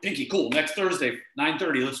podium, like, Pinky, cool, next Thursday,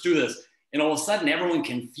 9:30, let's do this. And all of a sudden everyone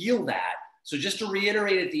can feel that. So just to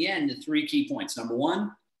reiterate at the end, the 3 key points. Number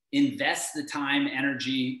 1, invest the time,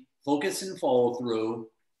 energy, focus and follow through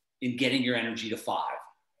in getting your energy to 5.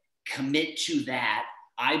 Commit to that.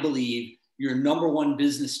 I believe your number 1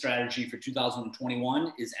 business strategy for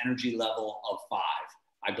 2021 is energy level of 5.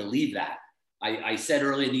 I believe that. I said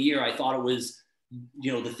earlier in the year, I thought it was,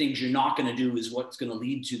 the things you're not going to do is what's going to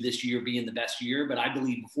lead to this year being the best year. But I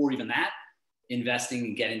believe before even that, investing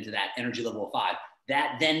and getting to that energy level of 5,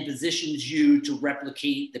 that then positions you to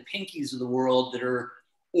replicate the Pinkies of the world that are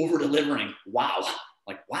over delivering. Wow.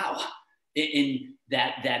 Like, wow. In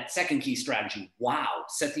that second key strategy, wow,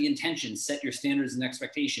 set the intention, set your standards and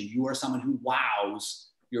expectation. You are someone who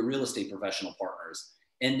wows your real estate professional partners.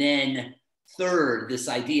 And then Third, this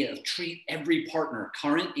idea of treat every partner,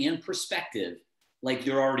 current and prospective, like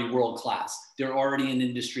they're already world-class. They're already an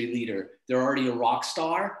industry leader. They're already a rock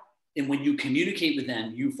star. And when you communicate with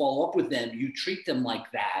them, you follow up with them, you treat them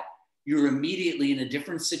like that, you're immediately in a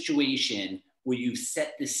different situation where you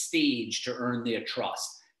set the stage to earn their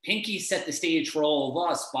trust. Pinky set the stage for all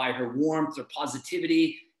of us by her warmth, her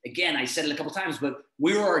positivity. Again, I said it a couple times, but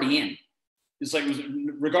we were already in. It's like,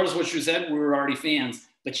 regardless of what she said, we were already fans.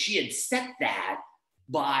 But she had set that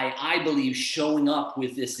by, I believe, showing up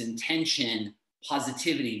with this intention,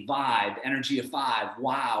 positivity, vibe, energy of 5,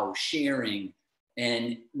 wow, sharing.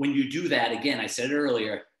 And when you do that, again, I said it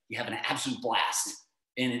earlier, you have an absolute blast.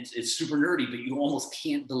 And it's super nerdy, but you almost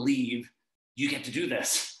can't believe you get to do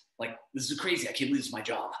this. Like, this is crazy. I can't believe it's my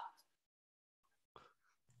job.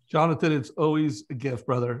 Jonathan, it's always a gift,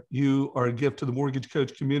 brother. You are a gift to the mortgage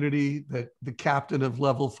coach community, the captain of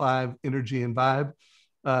level 5 energy and vibe.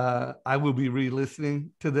 I will be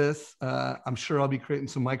re-listening to this. I'm sure I'll be creating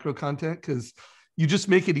some micro content because you just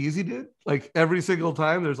make it easy, dude. Like every single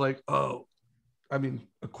time there's like, a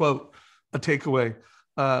quote, a takeaway.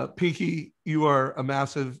 Pinky, you are a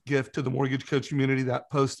massive gift to the mortgage coach community.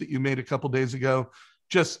 That post that you made a couple days ago,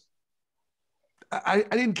 I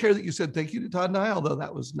didn't care that you said thank you to Todd and I, although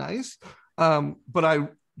that was nice. But I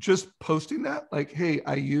just posting that, like, hey,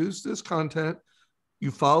 I used this content,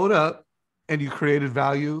 you followed up and you created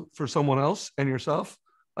value for someone else and yourself,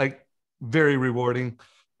 like very rewarding.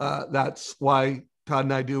 That's why Todd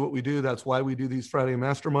and I do what we do. That's why we do these Friday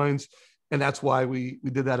masterminds. And that's why we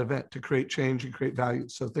did that event, to create change and create value.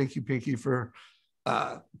 So thank you, Pinky, for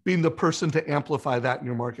being the person to amplify that in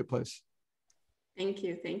your marketplace. Thank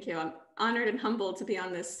you. Thank you. I'm honored and humbled to be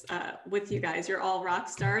on this with you guys. You're all rock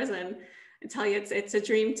stars, and I tell you, it's a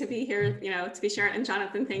dream to be here, to be sharing. And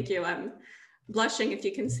Jonathan, thank you. I'm blushing if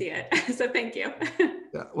you can see it. So thank you.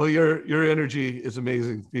 Yeah, well, your energy is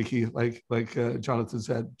amazing, Pinky. Like Jonathan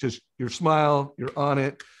said, just your smile, you're on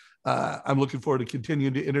it. I'm looking forward to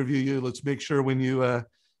continuing to interview you. Let's make sure when you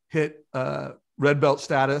hit red belt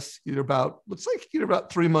status, you're about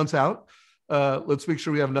 3 months out. Let's make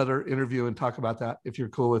sure we have another interview and talk about that if you're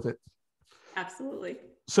cool with it. Absolutely.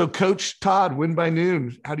 So Coach Todd, Win by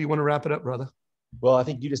Noon. How do you want to wrap it up, brother? Well, I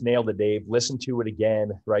think you just nailed it, Dave. Listen to it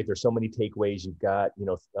again, right? There's so many takeaways. You've got,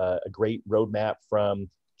 a great roadmap from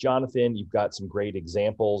Jonathan. You've got some great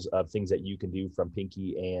examples of things that you can do from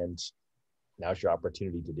Pinky, and now's your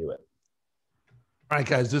opportunity to do it. All right,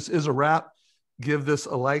 guys, this is a wrap. Give this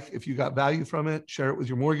a like if you got value from it. Share it with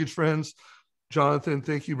your mortgage friends. Jonathan,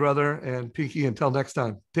 thank you, brother. And Pinky, until next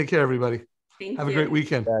time. Take care, everybody. Thank Have you. a great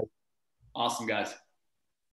weekend. Awesome, guys.